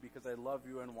kind to you because I love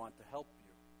you and want to help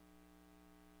you.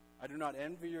 I do not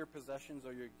envy your possessions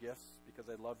or your gifts because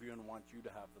I love you and want you to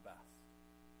have the best.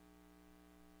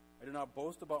 I do not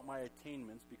boast about my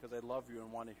attainments because I love you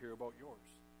and want to hear about yours.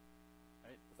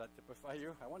 Right? Does that typify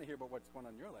you? I want to hear about what's going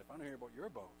on in your life. I want to hear about your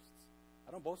boasts.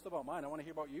 I don't boast about mine. I want to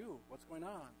hear about you. What's going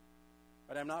on?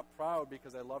 But I'm not proud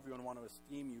because I love you and want to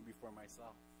esteem you before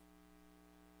myself.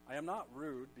 I am not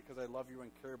rude because I love you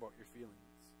and care about your feelings.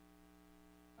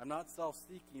 I'm not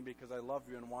self-seeking because I love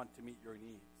you and want to meet your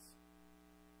needs.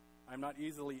 I'm not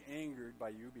easily angered by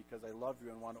you because I love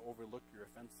you and want to overlook your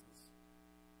offenses.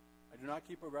 I do not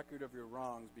keep a record of your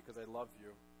wrongs because I love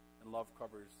you, and love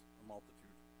covers a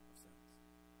multitude of sins.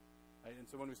 Right? And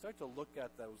so when we start to look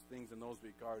at those things in those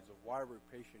regards of why we're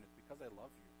patient, it's because I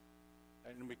love you.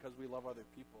 Right? And because we love other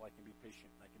people, I can be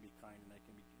patient, and I can be kind, and I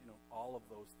can be, all of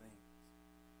those things.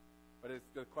 But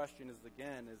the question is,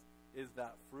 again, is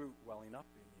that fruit welling up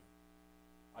in you?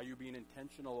 Are you being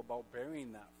intentional about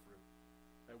bearing that fruit?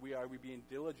 Right? Are we being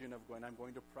diligent of going, I'm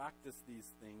going to practice these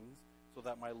things so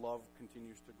that my love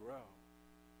continues to grow?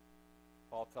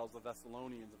 Paul tells the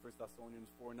Thessalonians in 1 Thessalonians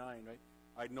 4:9, right?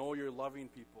 I know you're loving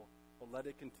people, but let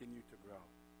it continue to grow.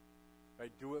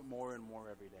 Right? Do it more and more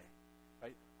every day.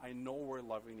 Right? I know we're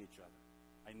loving each other.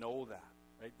 I know that.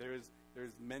 Right?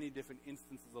 There's many different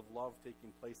instances of love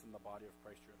taking place in the body of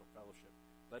Christ Church Fellowship.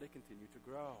 Let it continue to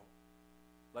grow.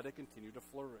 Let it continue to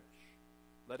flourish.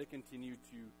 Let it continue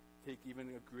to take even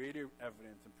a greater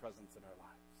evidence and presence in our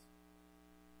lives.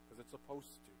 Because it's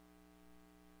supposed to.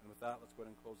 And with that, let's go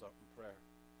ahead and close out in prayer.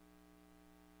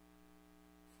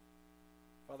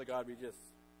 Father God,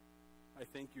 I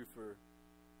thank you for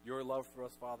your love for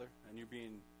us, Father, and you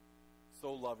being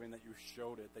so loving that you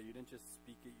showed it, that you didn't just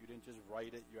speak it, you didn't just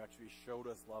write it, you actually showed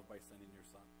us love by sending your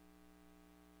Son.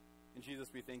 And Jesus,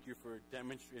 we thank you for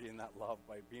demonstrating that love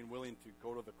by being willing to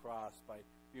go to the cross, by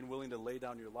being willing to lay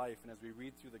down your life. And as we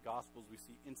read through the Gospels, we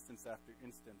see instance after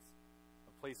instance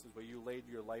of places where you laid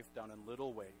your life down in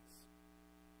little ways,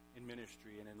 in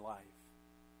ministry and in life.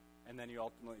 And then you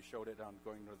ultimately showed it on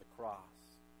going to the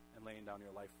cross and laying down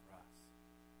your life for us.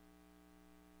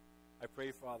 I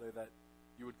pray, Father, that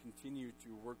you would continue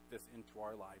to work this into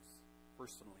our lives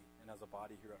personally and as a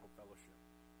body here at Hope Fellowship.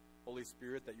 Holy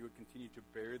Spirit, that you would continue to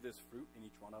bear this fruit in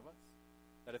each one of us.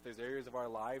 That if there's areas of our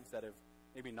lives that have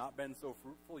maybe not been so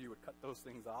fruitful, you would cut those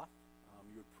things off.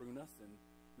 You would prune us and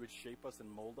you would shape us and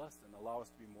mold us and allow us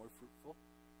to be more fruitful.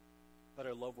 That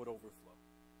our love would overflow.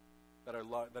 That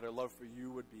our love for you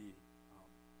would be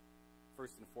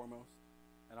first and foremost.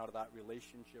 And out of that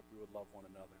relationship, we would love one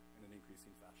another in an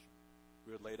increasing fashion.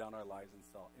 We would lay down our lives in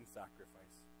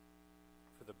sacrifice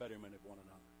for the betterment of one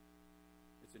another.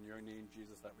 It's in your name,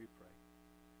 Jesus, that we pray.